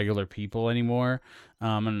 become regular people anymore.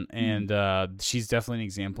 And she's definitely an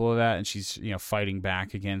example of that. And she's, you know, fighting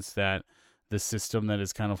back against the system that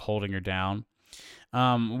is kind of holding her down.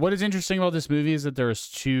 What is interesting about this movie is that there's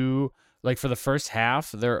two, like for the first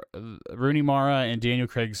half, Rooney Mara and Daniel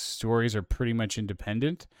Craig's stories are pretty much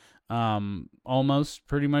independent. Almost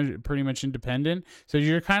pretty much independent. So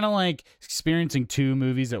you're kind of like experiencing two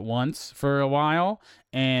movies at once for a while.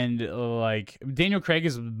 And like Daniel Craig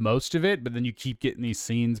is most of it, but then you keep getting these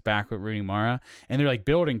scenes back with Rooney Mara, and they're like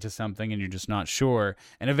building to something, and you're just not sure.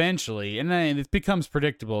 And eventually, and then it becomes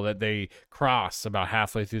predictable that they cross about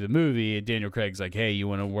halfway through the movie. And Daniel Craig's like, "Hey, you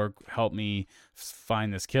want to help me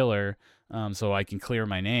find this killer, so I can clear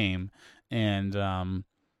my name." And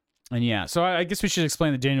yeah, so I guess we should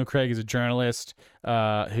explain that Daniel Craig is a journalist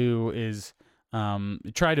who is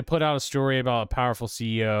tried to put out a story about a powerful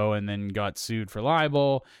CEO and then got sued for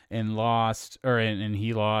libel and lost, and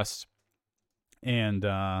he lost. And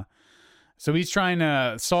so he's trying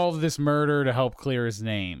to solve this murder to help clear his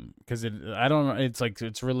name, because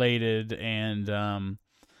it's related, and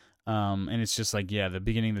it's just like, yeah, the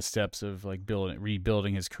beginning, the steps of like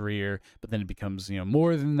rebuilding his career, but then it becomes, you know,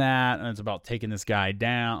 more than that, and it's about taking this guy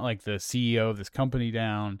down, like the CEO of this company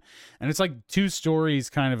down, and it's like two stories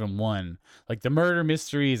kind of in one. Like the murder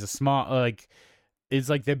mystery is a small, like it's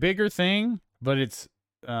like the bigger thing, but it's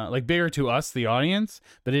like bigger to us, the audience,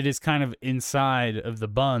 but it is kind of inside of the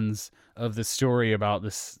buns of the story about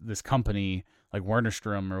this company like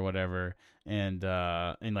Wernerstrom or whatever, and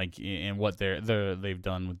what they've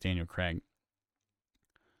done with Daniel Craig.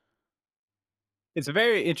 It's a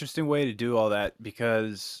very interesting way to do all that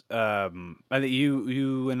because I think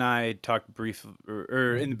you and I talked briefly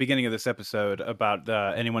or in the beginning of this episode about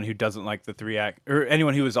anyone who doesn't like the 3-act or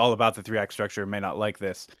anyone who is all about the 3-act structure may not like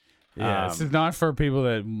this. Yeah, this is not for people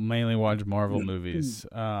that mainly watch Marvel movies,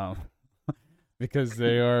 because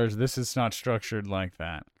this is not structured like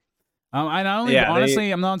that.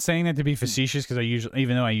 Honestly, I'm not saying that to be facetious because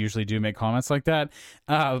even though I usually do make comments like that,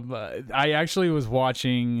 I actually was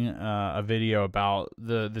watching a video about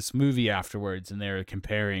this movie afterwards, and they were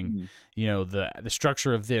comparing, the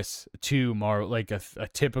structure of this to like a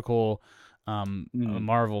typical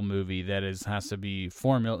Marvel movie that has to be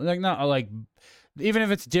formula, like not like even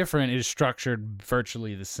if it's different, it is structured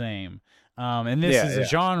virtually the same. And this is a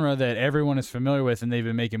genre that everyone is familiar with, and they've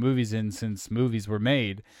been making movies in since movies were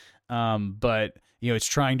made. But it's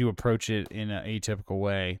trying to approach it in an atypical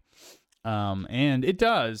way, and it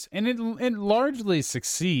does, and it largely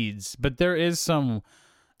succeeds. But there is some.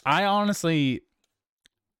 I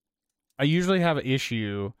usually have an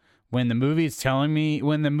issue when the movie is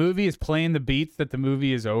when the movie is playing the beats that the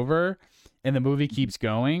movie is over, and the movie keeps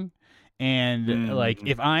going. And like,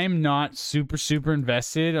 if I'm not super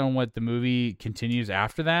invested on what the movie continues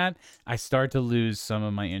after that, I start to lose some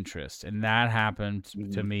of my interest. And that happened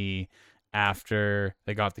to me after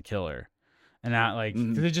they got the killer. And that, like,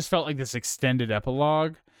 'cause it just felt like this extended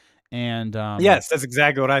epilogue. And yes, that's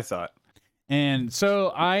exactly what I thought. And so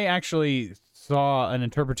I actually saw an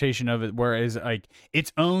interpretation of it where it's like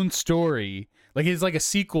its own story. Like, it's like a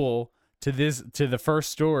sequel to the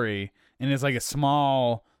first story. And it's like a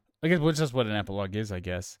small... I guess which is what an epilogue is, I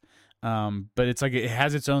guess. But it's like it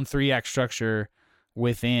has its own 3-act structure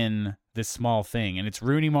within this small thing. And it's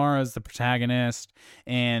Rooney Mara as the protagonist,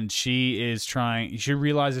 and she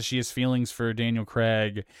realizes she has feelings for Daniel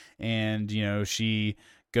Craig, and she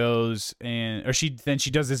goes she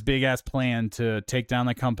does this big ass plan to take down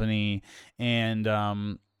the company, and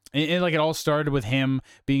like it all started with him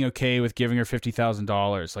being okay with giving her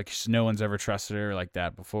 $50,000. Like no one's ever trusted her like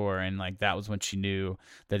that before, and like that was when she knew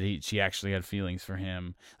that she actually had feelings for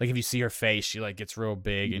him. Like if you see her face, she like gets real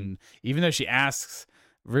big, and even though she asks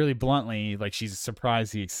really bluntly, like she's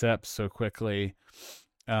surprised he accepts so quickly.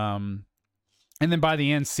 And then by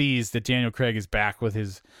the end sees that Daniel Craig is back with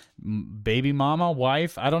his baby mama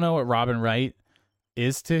wife. I don't know what Robin Wright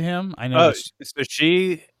is to him. I know. So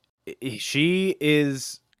she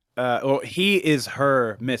is. Or he is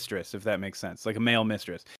her mistress, if that makes sense, like a male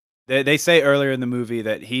mistress. They say earlier in the movie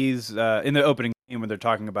that he's in the opening scene when they're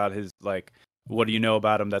talking about his, like, what do you know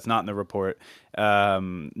about him that's not in the report.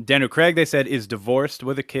 Daniel Craig, they said, is divorced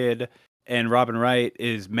with a kid, and Robin Wright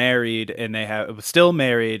is married, and they have an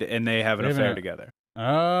affair together.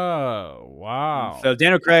 Oh, wow. So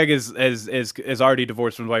Daniel Craig is already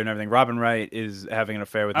divorced from his wife and everything. Robin Wright is having an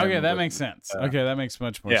affair with him. Okay, that makes sense. Okay, that makes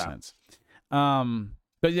much more sense.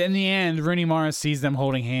 But in the end, Rooney Mara sees them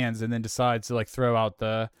holding hands and then decides to like throw out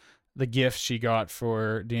the gift she got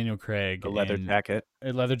for Daniel Craig. A leather jacket,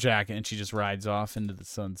 and she just rides off into the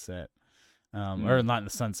sunset. Or not in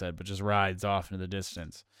the sunset, but just rides off into the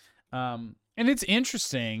distance. And it's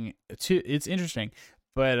interesting.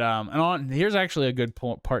 But here's actually a good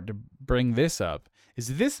part to bring this up.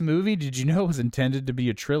 Is this movie, did you know, was intended to be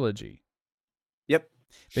a trilogy? Yep.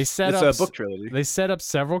 It's a book trilogy. They set up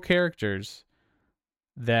several characters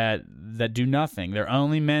that do nothing. They're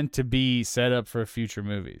only meant to be set up for future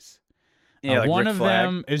movies. Yeah, like one Rick of Flag.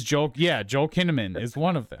 them is Joel. Yeah, Joel Kinnaman is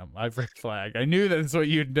one of them. I've Rick Flag. I knew that's what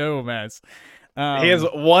you'd know, Mass. He has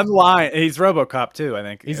one line. He's RoboCop too, I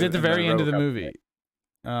think. He's at the very end of the movie.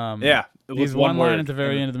 Yeah, he's one line at the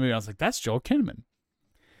very end of the movie. I was like, that's Joel Kinnaman.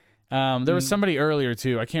 There was somebody earlier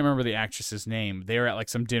too. I can't remember the actress's name. They were at like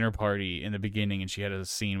some dinner party in the beginning, and she had a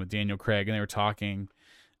scene with Daniel Craig, and they were talking.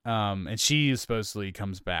 And she supposedly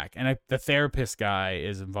comes back, and the therapist guy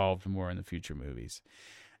is involved more in the future movies.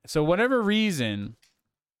 So whatever reason,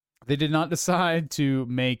 they did not decide to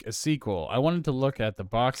make a sequel. I wanted to look at the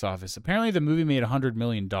box office. Apparently, the movie made $100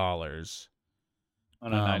 million on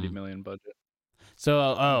a $90 million budget.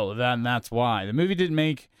 So, then that's why the movie didn't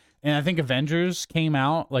make. And I think Avengers came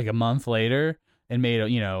out like a month later and made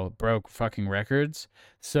broke fucking records.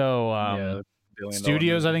 So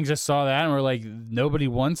studios, I think, just saw that and were like, nobody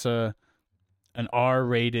wants an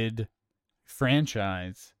R-rated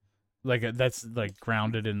franchise that's like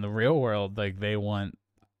grounded in the real world. Like they want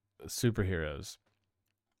superheroes.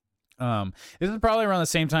 This is probably around the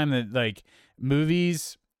same time that like movie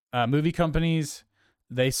companies,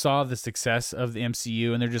 they saw the success of the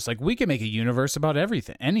MCU and they're just like, we can make a universe about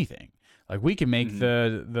anything. Like we can make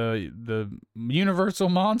Mhm. the Universal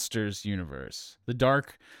Monsters universe, the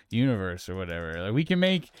Dark Universe or whatever. Like we can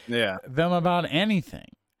make Yeah. them about anything.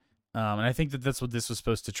 And I think that that's what this was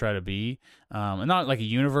supposed to try to be. And not like a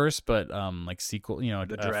universe, but like sequel, The a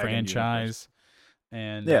Dragon franchise.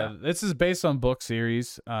 And Yeah. this is based on book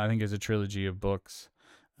series. I think it's a trilogy of books.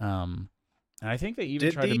 And I think they even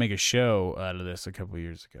Did tried to the make a show out of this a few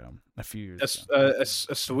years ago. I think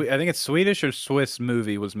it's Swedish or Swiss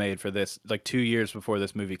movie was made for this like 2 years before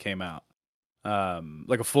this movie came out.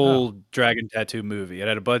 Like a full dragon tattoo movie. It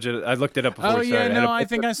had a budget. I looked it up before Oh we yeah, started. It had no, a I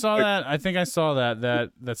think budget I of saw that. I think I saw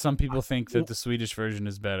that some people think that the Swedish version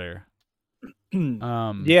is better.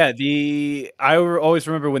 Yeah, always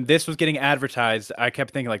remember when this was getting advertised, I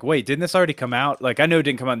kept thinking like, wait, didn't this already come out? Like I know it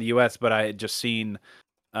didn't come out in the US, but I had just seen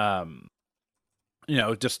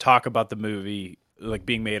just talk about the movie like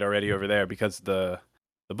being made already over there because the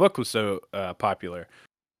book was so popular.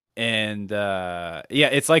 And yeah,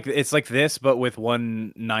 it's like this but with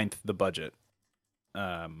 1/9 the budget.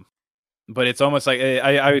 But it's almost like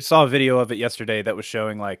I saw a video of it yesterday that was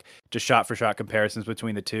showing like just shot for shot comparisons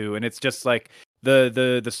between the two, and it's just like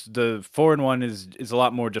the foreign one is a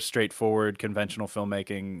lot more just straightforward conventional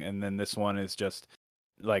filmmaking, and then this one is just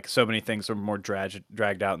like so many things are more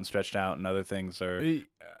dragged out and stretched out, and other things are.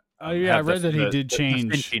 Yeah, I read that he did the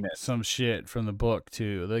change finchiness. some shit from the book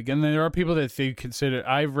too. Like, and there are people that they consider.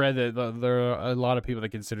 I've read that there are a lot of people that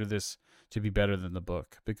consider this to be better than the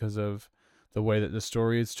book because of the way that the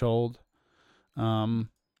story is told. So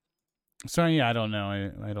yeah, I don't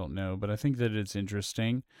know. I don't know, but I think that it's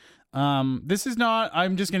interesting. This is not.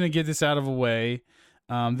 I'm just gonna get this out of the way.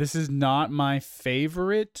 This is not my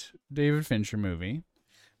favorite David Fincher movie.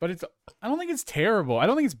 But I don't think it's terrible. I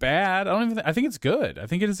don't think it's bad. I think it's good. I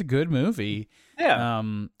think it is a good movie. Yeah.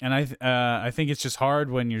 And I think it's just hard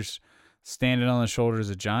when you're standing on the shoulders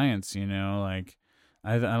of giants. Like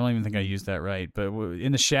I don't even think I used that right. But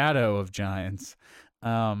in the shadow of giants,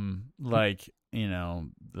 like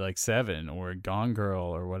like Seven or Gone Girl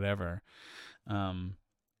or whatever.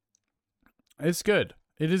 It's good.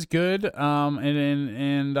 It is good.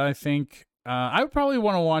 And I think. I would probably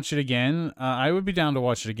want to watch it again. I would be down to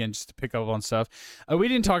watch it again just to pick up on stuff. We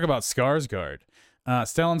didn't talk about Skarsgård.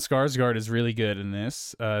 Stellan Skarsgård is really good in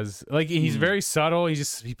this. He's very subtle.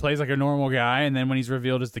 He plays like a normal guy, and then when he's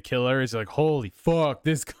revealed as the killer, it's like, holy fuck,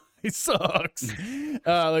 this guy sucks.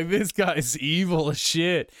 Like this guy's evil as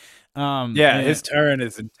shit. His turn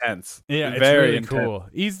is intense. Yeah, it's very really intense. cool.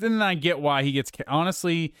 Then I get why he gets.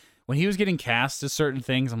 Honestly, when he was getting cast as certain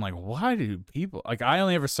things, I'm like, why do people like? I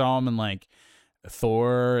only ever saw him in like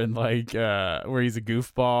Thor and like where he's a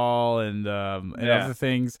goofball and other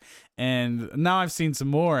things. And now I've seen some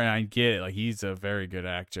more, and I get it. Like he's a very good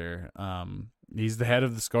actor. He's the head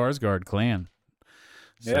of the Skarsgård clan.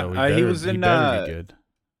 So he was in. He better be good.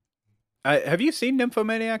 Have you seen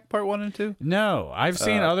Nymphomaniac Part 1 and 2? No, I've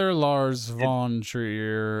seen other Lars von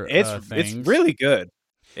Trier things. It's really good.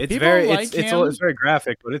 It's it's very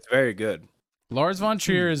graphic, but it's very good. Lars von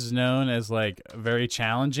Trier is known as like very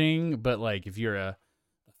challenging, but like if you're a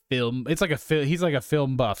film, it's like he's like a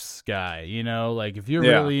film buffs guy, like if you're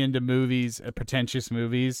really into movies, pretentious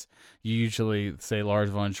movies, you usually say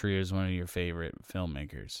Lars von Trier is one of your favorite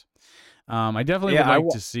filmmakers. I definitely would like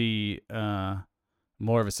to see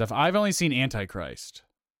more of his stuff. I've only seen Antichrist.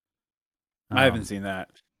 I haven't seen that,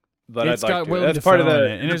 but it's I'd like got to. Willem That's Dafoe part of the.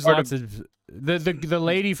 in it. And there's lots of the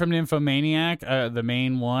lady from Nymphomaniac, the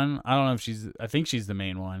main one. I don't know if I think she's the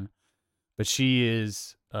main one, but she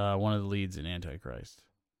is one of the leads in Antichrist.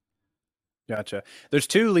 Gotcha. There's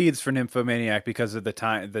 2 leads for Nymphomaniac because of the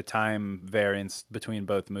time variance between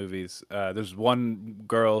both movies. There's one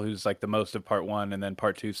girl who's like the most of Part 1, and then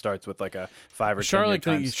Part 2 starts with like a 5 or 10 year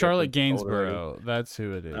time skip. Charlotte Gainsborough. That's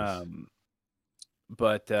who it is.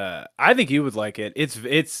 But I think you would like it.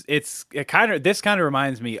 This kind of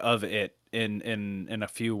reminds me of it in a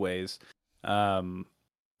few ways.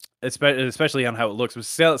 Especially on how it looks.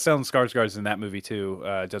 Stellan Skarsgård's in that movie too.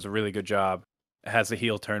 Does a really good job. Has a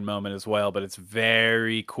heel turn moment as well, but it's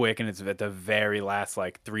very quick and it's at the very last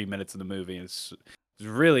like 3 minutes of the movie. It's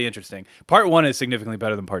really interesting. Part 1 is significantly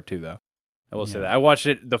better than Part 2 though. I will say that. I watched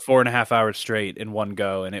it the 4.5 hours straight in one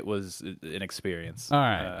go, and it was an experience. All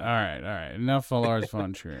right. Enough of Lars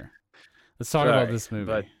von Trier. Let's talk about this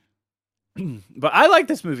movie. But I like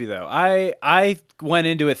this movie though. I went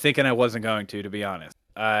into it thinking I wasn't going to be honest.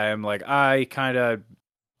 I'm like I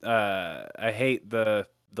hate the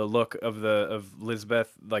look of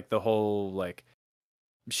Lisbeth, like the whole like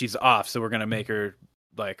she's off, so we're gonna make her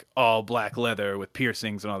like all black leather with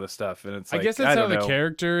piercings and all this stuff, and it's I like, guess that's how don't the know.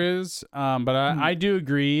 character is. But I do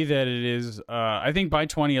agree that it is. I think by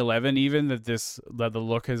 2011, even that the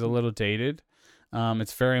look is a little dated.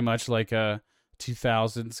 It's very much like a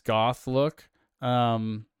 2000s goth look.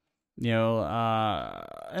 And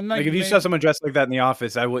Like if you saw someone dressed like that in the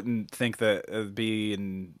office, I wouldn't think that it'd be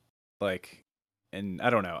in like, and I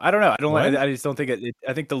don't know. I don't. What? I just don't think it.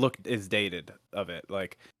 I think the look is dated of it,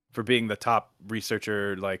 like for being the top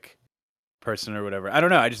researcher, like person or whatever. I don't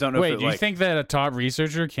know. I just don't know. Wait, if it, do you like, think that a top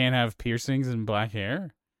researcher can't have piercings and black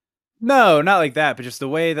hair? No, not like that, but just the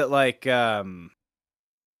way that like I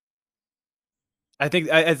think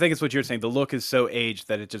it's what you're saying. The look is so aged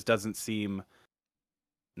that it just doesn't seem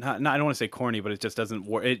not I don't want to say corny, but it just doesn't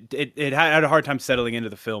work. It had a hard time settling into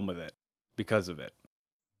the film with it because of it.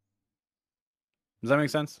 Does that make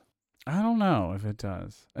sense? I don't know if it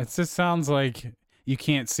does. It just sounds like you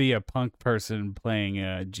can't see a punk person playing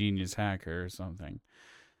a genius hacker or something.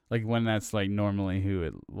 Like when that's like normally who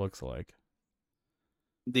it looks like.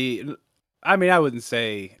 I mean, I wouldn't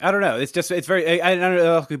say. I don't know. It's just it's very. I don't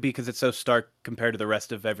know. It could be because it's so stark compared to the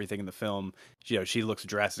rest of everything in the film. She looks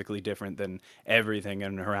drastically different than everything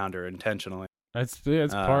around her intentionally. That's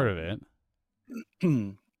part of it.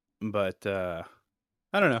 But I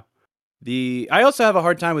don't know. I also have a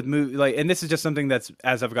hard time with movie like, and this is just something that's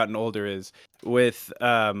as I've gotten older is with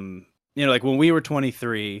like when we were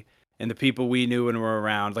 23 and the people we knew and were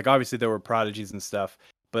around. Like obviously there were prodigies and stuff.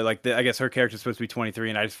 But like I guess her character's supposed to be 23,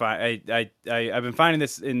 and I just find I've been finding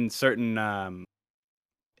this in certain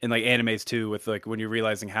in like animes too, with like when you're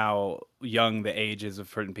realizing how young the age is of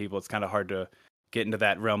certain people, it's kind of hard to get into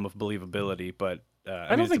that realm of believability. But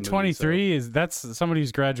I don't think 23 is that's somebody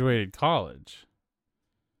who's graduated college.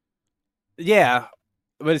 Yeah,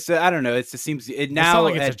 but it's I don't know. It just seems now it's not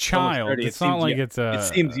like it's a child. 30, it's not like it's a. It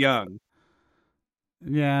seems young.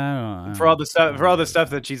 Yeah, I don't for all the stuff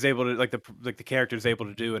that she's able to like the character's able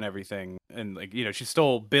to do and everything, and like she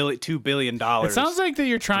stole $2 billion. It sounds like that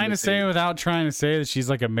you're trying to say without trying to say that she's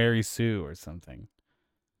like a Mary Sue or something.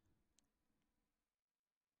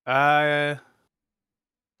 I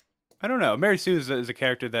don't know. Mary Sue is a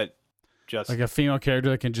character that just like a female character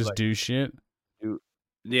that can just do shit.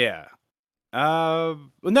 Yeah. Well,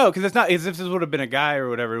 no, because it's not. As if this would have been a guy or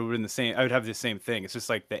whatever, it would have been the same. I would have the same thing. It's just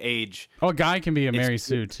like the age. Oh, a guy can be a Mary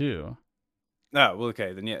Sue too. Oh, well,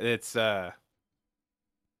 okay, then yeah, it's. I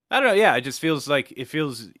don't know. Yeah, it just feels like it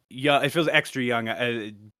feels young. It feels extra young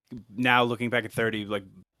now, looking back at 30, like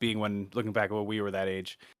looking back at when we were that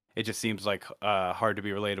age. It just seems like hard to be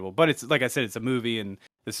relatable. But it's like I said, it's a movie, and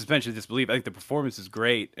the suspension of disbelief. I think the performance is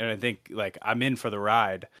great, and I think like I'm in for the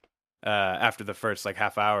ride. After the first like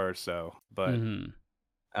half hour or so, but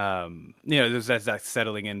there's that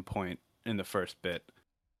settling in point in the first bit,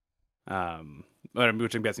 which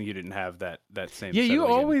I'm guessing you didn't have that same. Yeah, you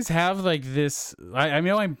always have like this. I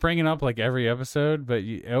mean, I'm bringing up like every episode, but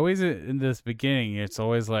you always in this beginning, it's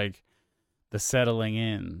always like the settling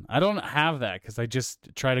in. I don't have that because I just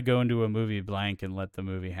try to go into a movie blank and let the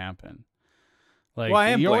movie happen. Like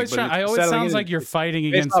well, you always try. I always sounds like you're fighting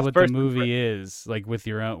against what the movie is, like with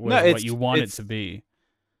your own, what you want it to be.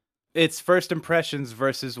 It's first impressions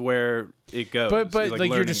versus where it goes. But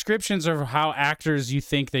like your descriptions of how actors you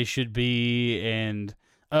think they should be, and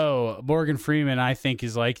Morgan Freeman I think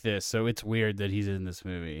is like this, so it's weird that he's in this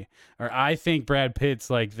movie. Or I think Brad Pitt's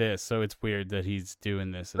like this, so it's weird that he's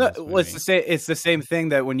doing this. Well, it's the same thing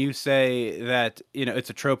that when you say that it's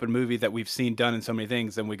a trope in movie that we've seen done in so many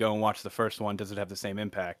things, and we go and watch the first one, does it have the same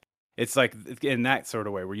impact? It's like in that sort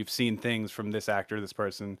of way where you've seen things from this actor, this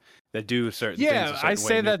person that do certain things. Yeah, I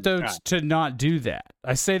say that though to not do that.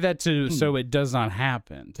 I say that so it does not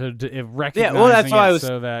happen. To recognizing that's why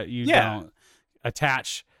so that you don't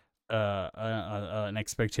attach an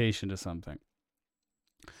expectation to something.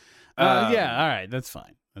 Yeah, all right, that's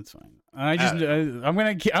fine. That's fine. I'm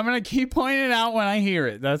gonna keep pointing it out when I hear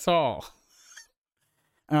it. That's all.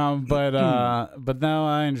 But no,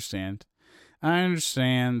 I understand. So,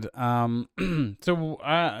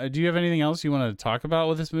 do you have anything else you want to talk about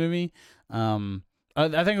with this movie? I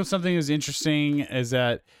think something that's interesting is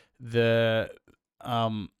that the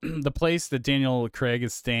place that Daniel Craig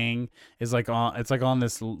is staying is like on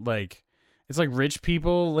this like it's like rich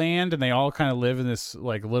people land, and they all kind of live in this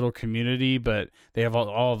like little community, but they have a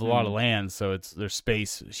lot of land, so there's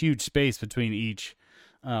huge space between each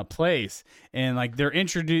place, and like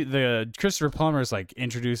the Christopher Plummer is like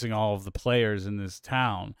introducing all of the players in this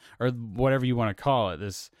town, or whatever you want to call it,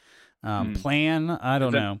 this plan. I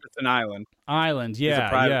don't know. It's an island.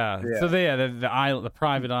 Yeah. So the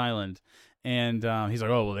private island, And he's like,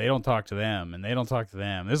 oh, well, they don't talk to them, and they don't talk to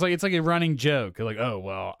them. It's like a running joke. Like, oh,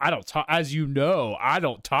 well, I don't talk, as you know, I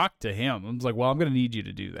don't talk to him. I'm like, well, I'm gonna need you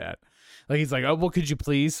to do that. Like, he's like, oh, well, could you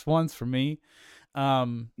please once for me?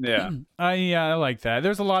 Yeah. I like that.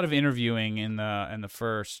 There's a lot of interviewing in the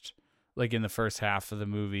first half of the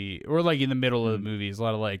movie, or like in the middle of the movie. There's a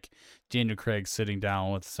lot of like Daniel Craig sitting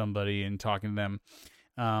down with somebody and talking to them.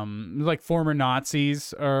 Like former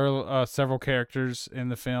Nazis are several characters in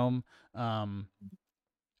the film. I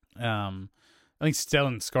think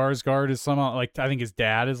Stellan Skarsgård is somehow like, I think his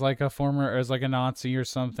dad is like a Nazi or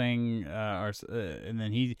something, and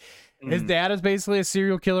then his dad is basically a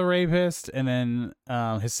serial killer rapist, and then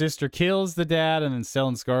his sister kills the dad, and then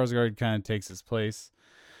Stellan Skarsgård kind of takes his place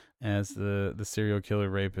as the serial killer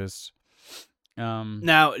rapist.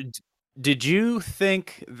 Now, did you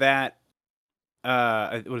think that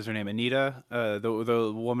what is her name, Anita,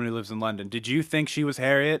 the woman who lives in London? Did you think she was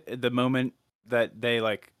Harriet at the moment that they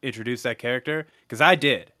like introduced that character? Because I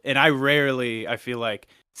did, and I rarely, I feel like,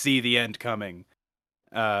 see the end coming.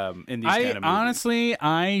 In these kind of movies. Honestly,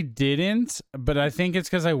 I didn't, but I think it's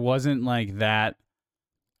because I wasn't like that.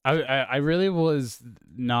 I really was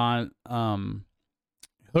not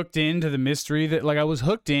hooked into the mystery, that like I was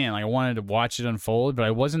hooked in, like I wanted to watch it unfold, but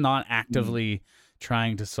I wasn't not actively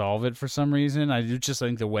trying to solve it for some reason. I just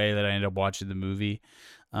think the way that I ended up watching the movie,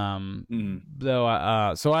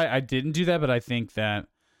 though. So I didn't do that, but I think that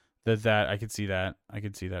I could see that. I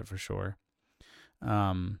could see that for sure.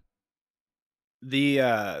 I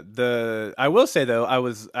will say though, I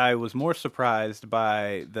was more surprised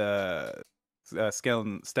by the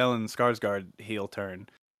Stellan Skarsgård heel turn.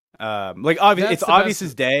 Like obvious, it's obvious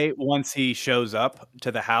as day once he shows up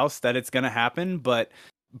to the house that it's gonna happen, but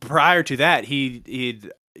prior to that,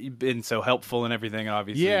 he'd been so helpful and everything,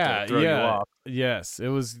 obviously. To throw you off. Yes, it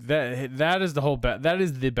was that is the whole that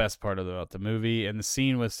is the best part about the movie, and the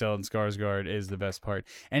scene with Stellan Skarsgård is the best part.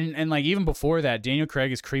 And like even before that, Daniel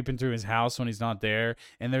Craig is creeping through his house when he's not there,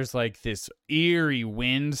 and there's like this eerie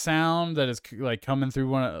wind sound that is like coming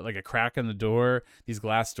through like a crack in the door, these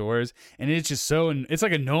glass doors, and it's just it's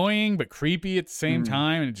like annoying but creepy at the same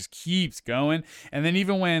time, and it just keeps going. And then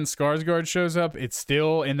even when Skarsgård shows up, it's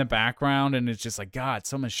still in the background, and it's just like, God,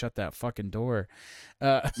 someone shut that fucking door.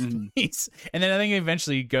 Please. And then I think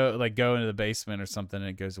eventually go into the basement or something, and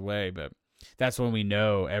it goes away. But that's when we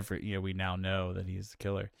know we now know that he's the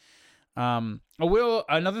killer.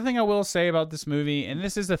 Another thing I will say about this movie, and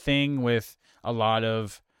this is the thing with a lot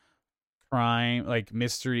of crime, like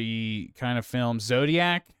mystery kind of films.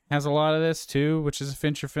 Zodiac has a lot of this too, which is a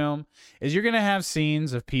Fincher film. Is you're gonna have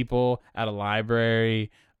scenes of people at a library,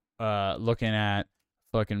 looking at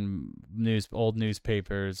fucking old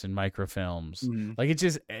newspapers and microfilms. Like it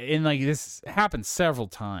just, and like this happens several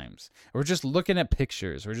times. We're just looking at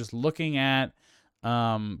pictures. We're just looking at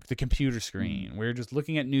the computer screen. We're just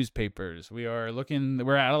looking at newspapers. We're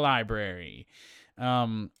at a library.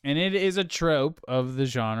 And it is a trope of the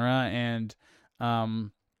genre, and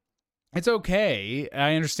it's okay.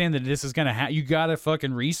 I understand that this is gonna you gotta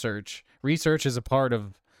fucking research. Research is a part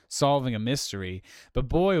of solving a mystery, but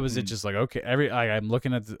boy, was it just like, okay, I look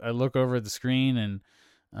over at the screen,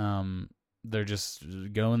 and they're just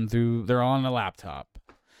going through, they're on a laptop.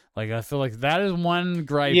 Like, I feel like that is one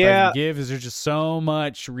gripe I can give, is there's just so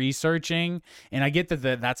much researching, and I get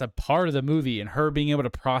that that's a part of the movie, and her being able to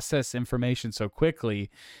process information so quickly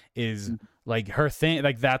is like her thing.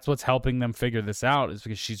 Like, that's what's helping them figure this out, is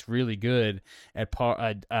because she's really good at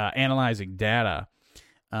analyzing data.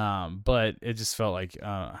 But it just felt like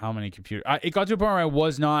how many it got to a point where I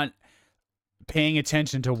was not paying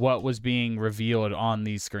attention to what was being revealed on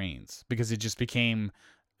these screens, because it just became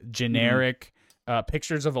generic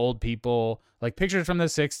pictures of old people, like pictures from the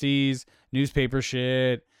 60s, newspaper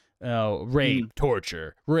shit, rape,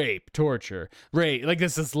 torture, rape, like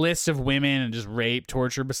this list of women and just rape,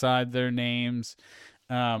 torture beside their names.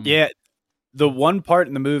 The one part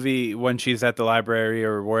in the movie when she's at the library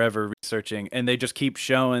or wherever researching, and they just keep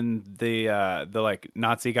showing the like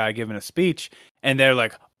Nazi guy giving a speech, and they're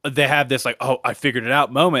like, they have this like, oh, I figured it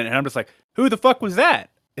out moment, and I'm just like, who the fuck was that?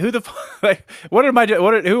 Who the like, what am I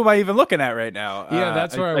doing? Who am I even looking at right now? Yeah,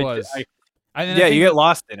 that's where I was. You get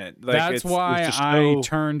lost in it. Like, that's why I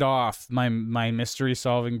turned off my mystery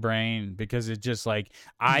solving brain, because it just like,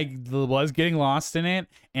 I was getting lost in it,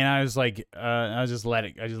 and I was like, I just let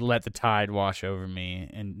the tide wash over me,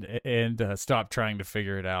 and stop trying to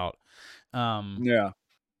figure it out. And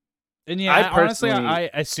honestly, I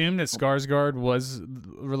assumed that Skarsgård was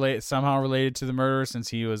somehow related to the murder, since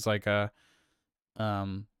he was like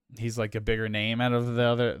he's like a bigger name out of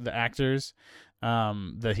the actors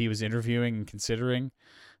that he was interviewing and considering.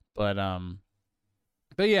 But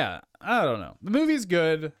yeah, I don't know. The movie's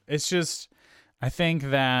good. It's just, I think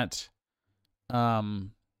that,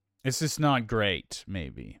 it's just not great,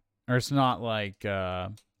 maybe, or it's not like,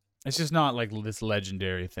 it's just not like this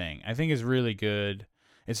legendary thing. I think it's really good.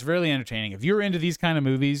 It's really entertaining. If you're into these kind of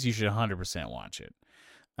movies, you should 100% watch it,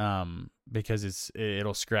 because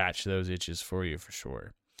it'll scratch those itches for you for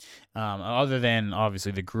sure. Other than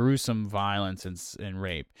obviously the gruesome violence and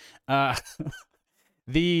rape. Not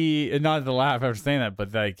the laugh after saying that,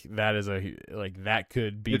 but like that is that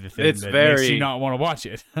could be the thing it's that very, makes you not want to watch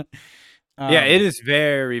it. yeah, it is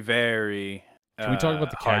very, very. Can we talk about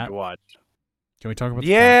the hard cat? to watch? Can we talk about the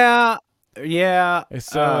cat? Yeah.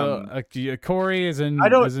 So Corey is a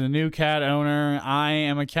new cat owner. I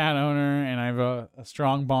am a cat owner, and I have a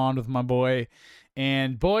strong bond with my boy.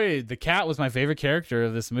 And boy, the cat was my favorite character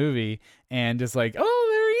of this movie. And just like, oh,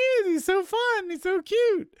 there he is. He's so fun. He's so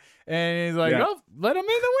cute. And he's like, oh, let him in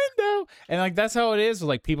the window. And like that's how it is with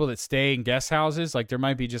like people that stay in guest houses. Like there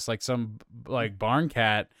might be just like some like barn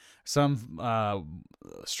cat, some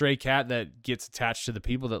stray cat that gets attached to the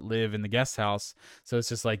people that live in the guest house. So it's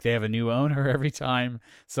just like they have a new owner every time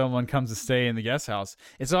someone comes to stay in the guest house.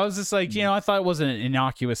 And so I was just like, I thought it was an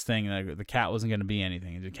innocuous thing. Like the cat wasn't going to be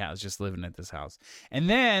anything. The cat was just living at this house. And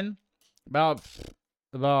then about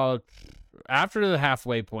after the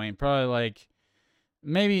halfway point, probably like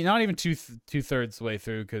maybe not even two-thirds way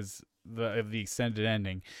through because of the extended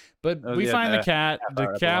ending, but we find the cat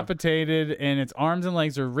decapitated and its arms and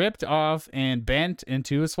legs are ripped off and bent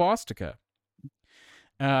into a swastika.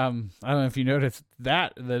 I don't know if you noticed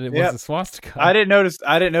that it was a swastika. I didn't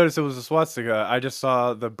notice it was a swastika. I just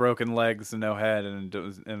saw the broken legs and no head, and it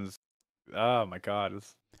was oh my god.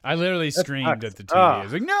 I literally screamed at the TV. I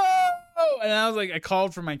was like, no! And I was like, I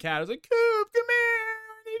called for my cat. I was like, Coop, come here.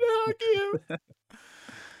 I need to hug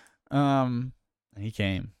you. He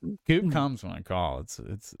came. Coop comes when I call.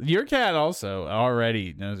 It's your cat also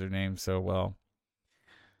already knows her name so well.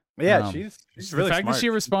 Yeah, she's really the fact smart. that she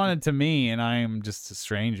responded to me and I am just a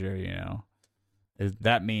stranger,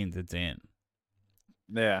 that means it's in.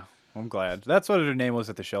 Yeah, I'm glad. That's what her name was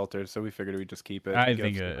at the shelter, so we figured we'd just keep it. I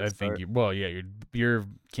think you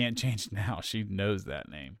can't change it now. She knows that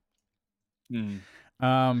name.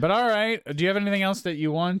 But all right. Do you have anything else that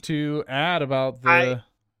you want to add about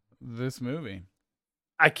this movie?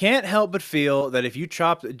 I can't help but feel that if you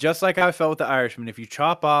chop, just like I felt with The Irishman, if you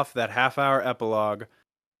chop off that half-hour epilogue,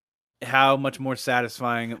 how much more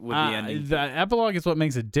satisfying would the ending? The epilogue is what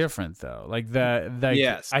makes it different, though. Like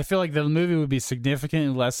yes. I feel like the movie would be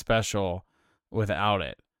significantly less special without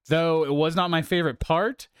it. Though it was not my favorite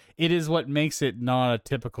part, it is what makes it not a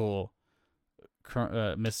typical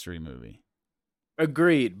mystery movie.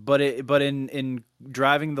 Agreed, but in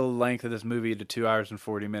driving the length of this movie to 2 hours and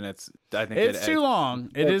 40 minutes, I think it's too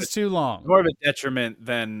long. It is too long. More of a detriment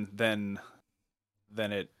than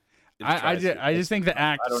it. I just think the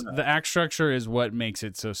act structure is what makes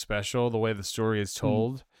it so special. The way the story is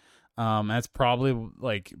told, that's probably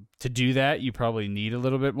like to do that. You probably need a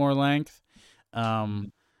little bit more length.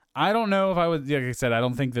 I don't know if I would. Like I said, I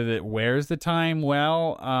don't think that it wears the time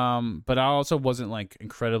well. But I also wasn't like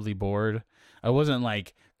incredibly bored. I wasn't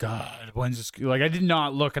like, God, when's this? Like, I did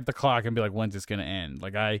not look at the clock and be like, when's this going to end?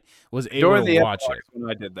 Like, I was able to watch it. When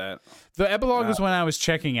I did that. The epilogue was when I was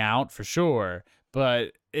checking out for sure.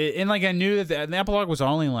 But, I knew that the epilogue was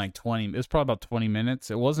only like 20. It was probably about 20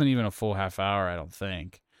 minutes. It wasn't even a full half hour, I don't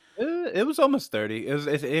think. It was almost 30.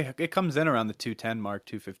 It comes in around the 2:10 mark,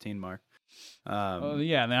 2:15 mark.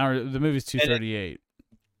 Yeah, the movie's 2:38.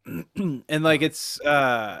 And like, it's.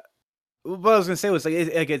 What I was gonna say was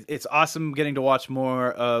it's awesome getting to watch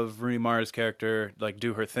more of Rooney Mara's character like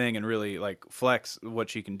do her thing and really like flex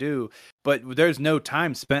what she can do, but there's no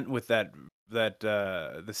time spent with the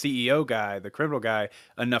CEO guy, the criminal guy,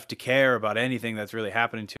 enough to care about anything that's really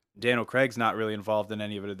happening to him. Daniel Craig's not really involved in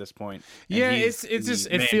any of it at this point. Yeah,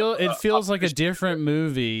 it feels like a different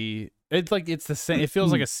movie. It's the same. It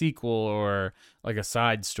feels like a sequel or like a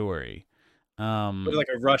side story. Like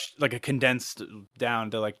a rush, like a condensed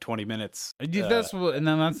down to like 20 minutes. That's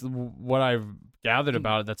what I've gathered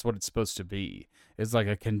about it. That's what it's supposed to be. It's like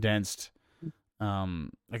a condensed,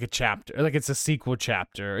 like a chapter, like it's a sequel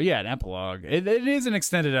chapter. Yeah, an epilogue. It is an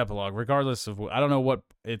extended epilogue, regardless of I don't know what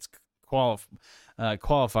it's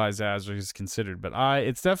qualifies as or is considered, but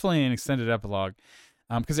it's definitely an extended epilogue.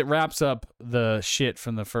 Because it wraps up the shit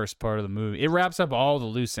from the first part of the movie. It wraps up all the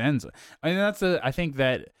loose ends. I mean, I think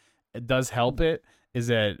that it does help it is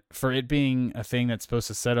that for it being a thing that's supposed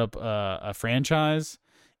to set up a franchise,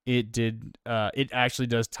 it actually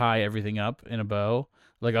does tie everything up in a bow.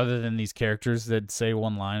 Like other than these characters that say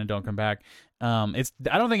one line and don't come back, It's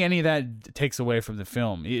I don't think any of that takes away from the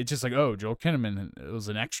film. It's just like, oh, Joel Kinnaman was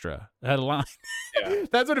an extra. It had a line. Yeah.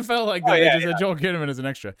 That's what it felt like. Oh, They yeah, just said Joel Kinnaman is an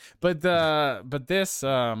extra. But this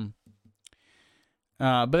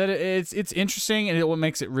but it's interesting, and what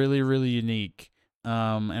makes it really really unique.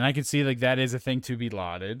 And I can see like that is a thing to be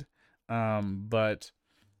lauded. But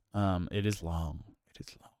it is long. It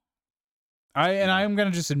is long. I'm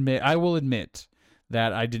gonna just admit, I will admit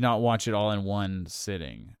that I did not watch it all in one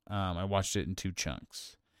sitting. I watched it in 2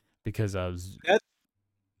 chunks because I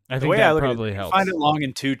think that probably helps. Find it long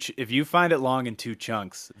in if you find it long in 2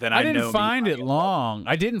 chunks, then I didn't find it long.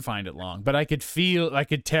 I didn't find it long, but I could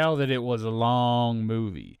tell that it was a long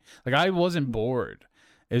movie. Like I wasn't bored.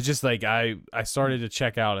 It was just like I started to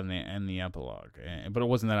check out in the epilogue, but it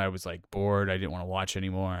wasn't that I was like bored. I didn't want to watch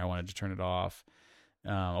anymore. I wanted to turn it off.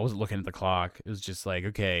 I wasn't looking at the clock. It was just like,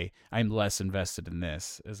 okay, I'm less invested in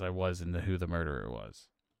this as I was in who the murderer was.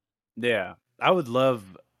 Yeah, I would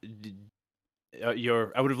love I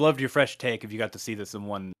would have loved your fresh take if you got to see this in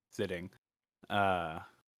one sitting.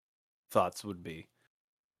 Thoughts would be,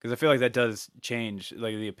 because I feel like that does change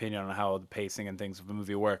like the opinion on how the pacing and things of the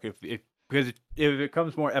movie work. Because if it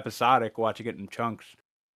becomes more episodic, watching it in chunks,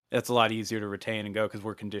 that's a lot easier to retain and go because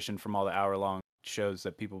we're conditioned from all the hour-long shows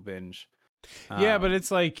that people binge. Yeah, but it's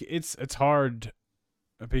like it's hard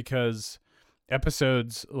because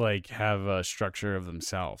episodes like have a structure of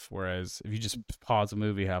themselves, whereas if you just pause a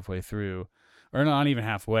movie halfway through, or not even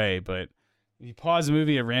halfway, but if you pause a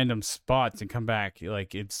movie at random spots and come back,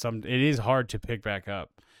 like it is hard to pick back up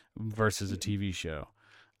versus a TV show.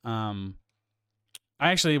 I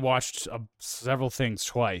actually watched several things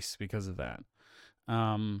twice because of that.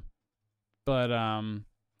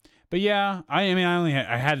 But yeah, I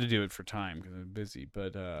had to do it for time because I'm busy.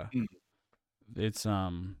 But it's I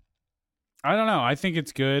don't know. I think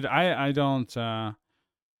it's good. I don't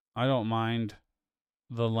mind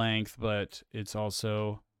the length, but it's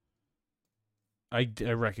also I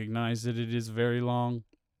recognize that it is very long.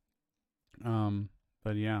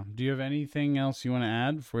 But yeah, do you have anything else you want to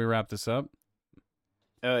add before we wrap this up?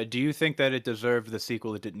 Do you think that it deserved the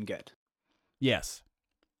sequel it didn't get? Yes.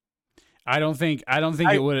 I don't think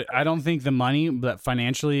it would. I don't think the money that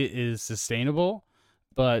financially is sustainable,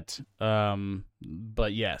 but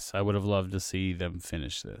yes, I would have loved to see them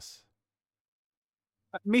finish this.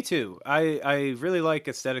 Me too. I really like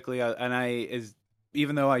aesthetically, and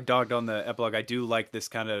even though I dogged on the epilogue, I do like this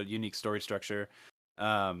kind of unique story structure.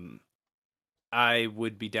 I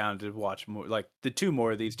would be down to watch more, like the 2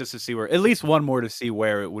 more of these, just to see at least one more to see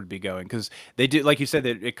where it would be going, because they do, like you said,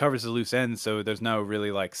 that it covers the loose ends, so there's no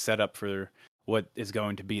really like setup for what is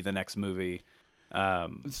going to be the next movie. The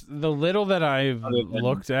little that I've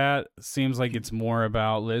looked at seems like it's more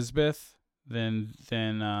about Lisbeth than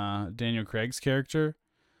Daniel Craig's character.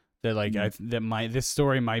 That like this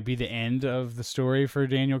story might be the end of the story for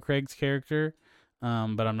Daniel Craig's character, but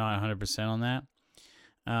I'm not 100% on that.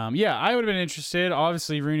 Yeah, I would have been interested.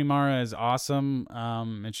 Obviously, Rooney Mara is awesome,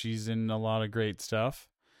 and she's in a lot of great stuff.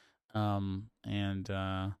 But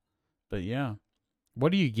yeah,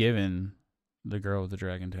 what are you giving the girl with the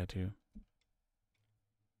dragon tattoo?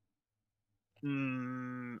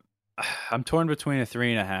 I'm torn between a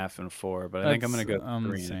 3.5 and 4, but I think I'm gonna go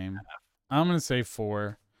 3. The same. I'm gonna say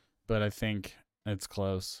 4, but I think it's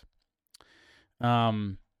close. A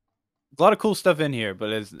lot of cool stuff in here,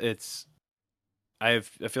 but it's. I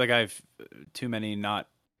feel like I have too many not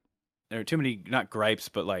gripes,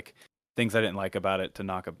 but like things I didn't like about it to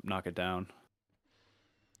knock it down.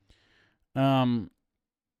 All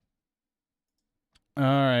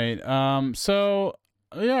right. So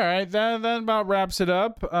yeah, all right. That about wraps it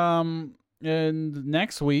up. And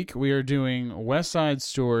next week we are doing West Side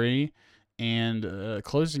Story and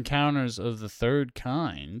Close Encounters of the Third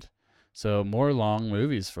Kind. So more long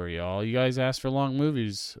movies for y'all. You guys ask for long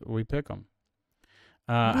movies, we pick them.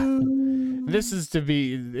 This is to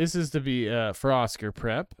be for Oscar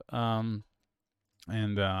prep. And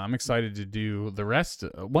I'm excited to do the rest.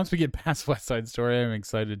 Once we get past West Side Story, I'm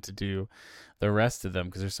excited to do the rest of them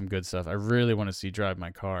because there's some good stuff. I really want to see Drive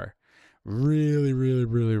My Car. Really, really,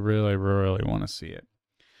 really, really, really want to see it.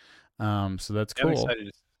 So that's cool. I'm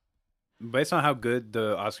excited. Based on how good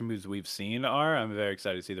the Oscar movies we've seen are, I'm very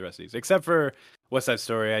excited to see the rest of these. Except for West Side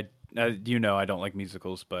Story, I don't like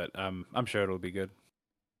musicals, but I'm sure it'll be good.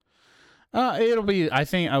 It'll be, I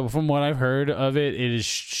think, from what I've heard of it, it is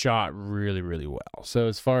shot really, really well. So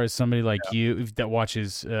as far as somebody like you that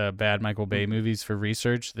watches bad Michael Bay movies for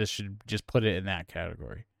research, this should just put it in that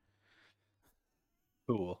category.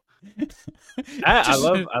 Cool. I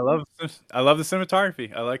love the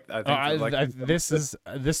cinematography. I think this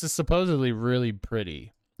is supposedly really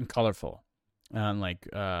pretty and colorful. and like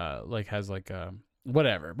has like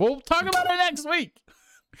whatever. We'll talk about it next week.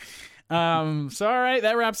 So all right,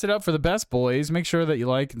 that wraps it up for the Best Boys. Make sure that you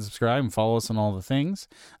like and subscribe and follow us on all the things.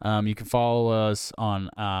 You can follow us on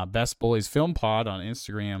Best Boys Film Pod on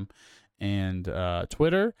Instagram and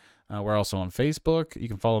Twitter. We're also on Facebook. You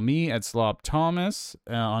can follow me at Slop Thomas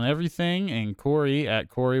on everything, and Corey at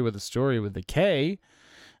Corey with a story with a K.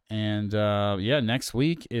 And next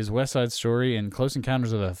week is West Side Story and Close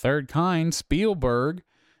Encounters of the Third Kind, Spielberg.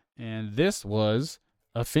 And this was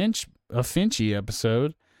a Finchy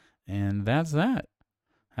episode. And that's that.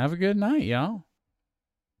 Have a good night, y'all.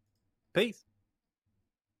 Peace.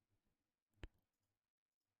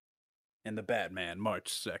 And the Batman, March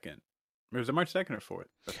 2nd. Or was it March 2nd or 4th?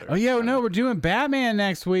 Oh, yeah, no, we're doing Batman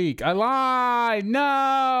next week. I lied.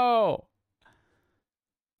 No.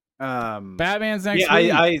 Batman's next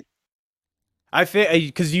week. I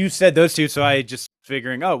because you said those two, so I just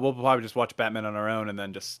figuring, we'll probably just watch Batman on our own and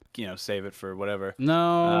then just save it for whatever.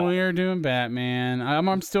 No, we're doing Batman.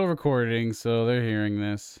 I'm still recording, so they're hearing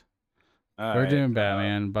this. We're doing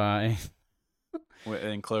Batman by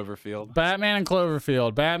in Cloverfield. Batman and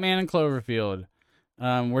Cloverfield. Batman and Cloverfield.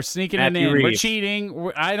 We're sneaking Matthew it in. Reeves. We're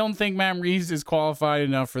cheating. I don't think Matt Reeves is qualified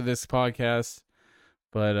enough for this podcast,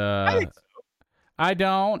 but I think so. I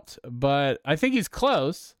don't. But I think he's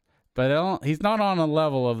close. But he's not on a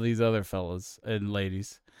level of these other fellas and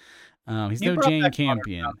ladies. He's no Jane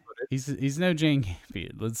Campion. He's no Jane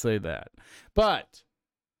Campion. Let's say that. But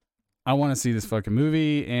I want to see this fucking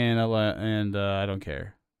movie, and I don't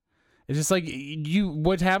care. It's just like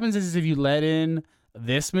what happens is if you let in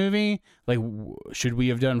this movie, like should we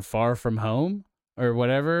have done Far From Home or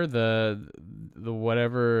whatever the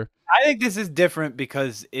whatever. I think this is different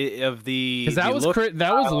because of the because that was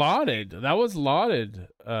lauded. That was lauded.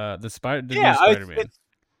 The Spider-Man.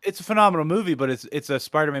 It's a phenomenal movie, but it's a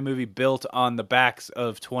Spider-Man movie built on the backs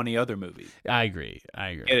of 20 other movies. I agree.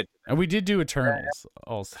 And we did do Eternals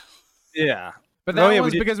also. Yeah. But that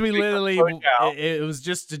was because we literally, it was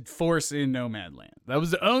just to force in Nomadland. That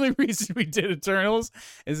was the only reason we did Eternals,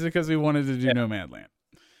 is because we wanted to do Nomadland.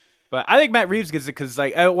 But I think Matt Reeves gets it because,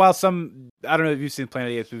 like, while some, I don't know if you've seen Planet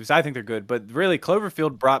of the Apes movies, I think they're good. But really,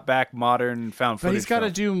 Cloverfield brought back modern found footage. But he's got to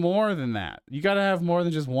do more than that. You got to have more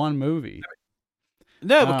than just one movie.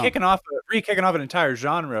 No, but kicking off an entire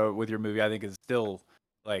genre with your movie, I think is still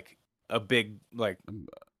like a big thing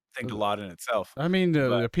to laud in itself. I mean,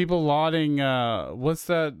 people lauding what's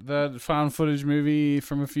that found footage movie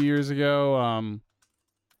from a few years ago?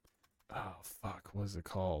 What was it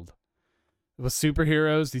called? It was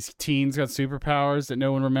superheroes. These teens got superpowers that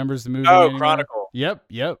no one remembers the movie anymore. Chronicle. Yep.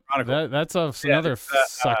 Chronicle. That's another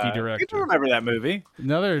sucky director. You remember that movie?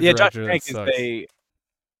 Another director Josh Trank that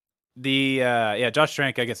sucks. Josh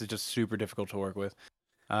Trank, I guess, is just super difficult to work with.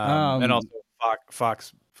 And also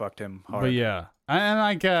Fox fucked him hard. But yeah.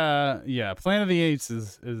 And Planet of the Apes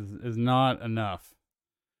is not enough.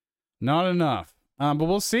 Not enough. But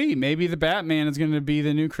we'll see. Maybe the Batman is going to be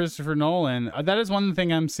the new Christopher Nolan. That is one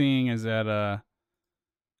thing I'm seeing is that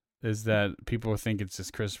people think it's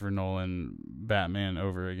just Christopher Nolan Batman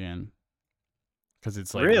over again. Because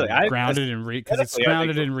it's like really? grounded in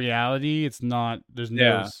reality. It's not. There's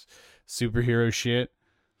no superhero shit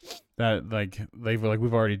that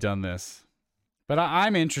we've already done this. But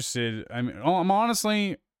I'm interested. I'm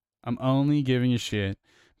only giving a shit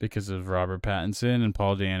because of Robert Pattinson and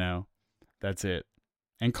Paul Dano. That's it.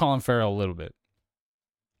 And Colin Farrell a little bit.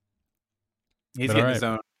 He's getting his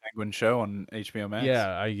own Penguin show on HBO Max.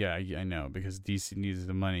 Yeah, I know, because DC needs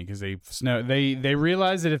the money because they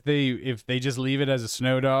realize that if they just leave it as a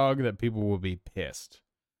snow dog, that people will be pissed.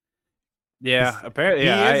 Yeah, apparently.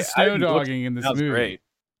 He is snow dogging in this movie. Great.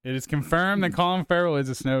 It is confirmed that Colin Farrell is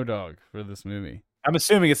a snow dog for this movie. I'm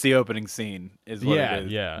assuming it's the opening scene. Is what it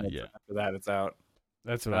is. Yeah. After that, it's out.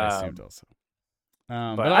 That's what I assumed also.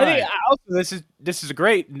 But I think also this is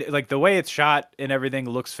great. Like the way it's shot and everything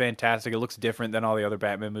looks fantastic. It looks different than all the other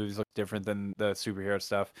Batman movies. Looks different than the superhero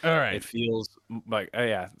stuff. All right, it feels like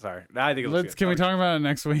sorry. I think it looks good. Can we talk about it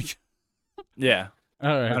next week? Yeah. All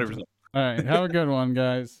right. 100%. All right. Have a good one,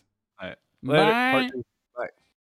 guys. All right. Later. Bye.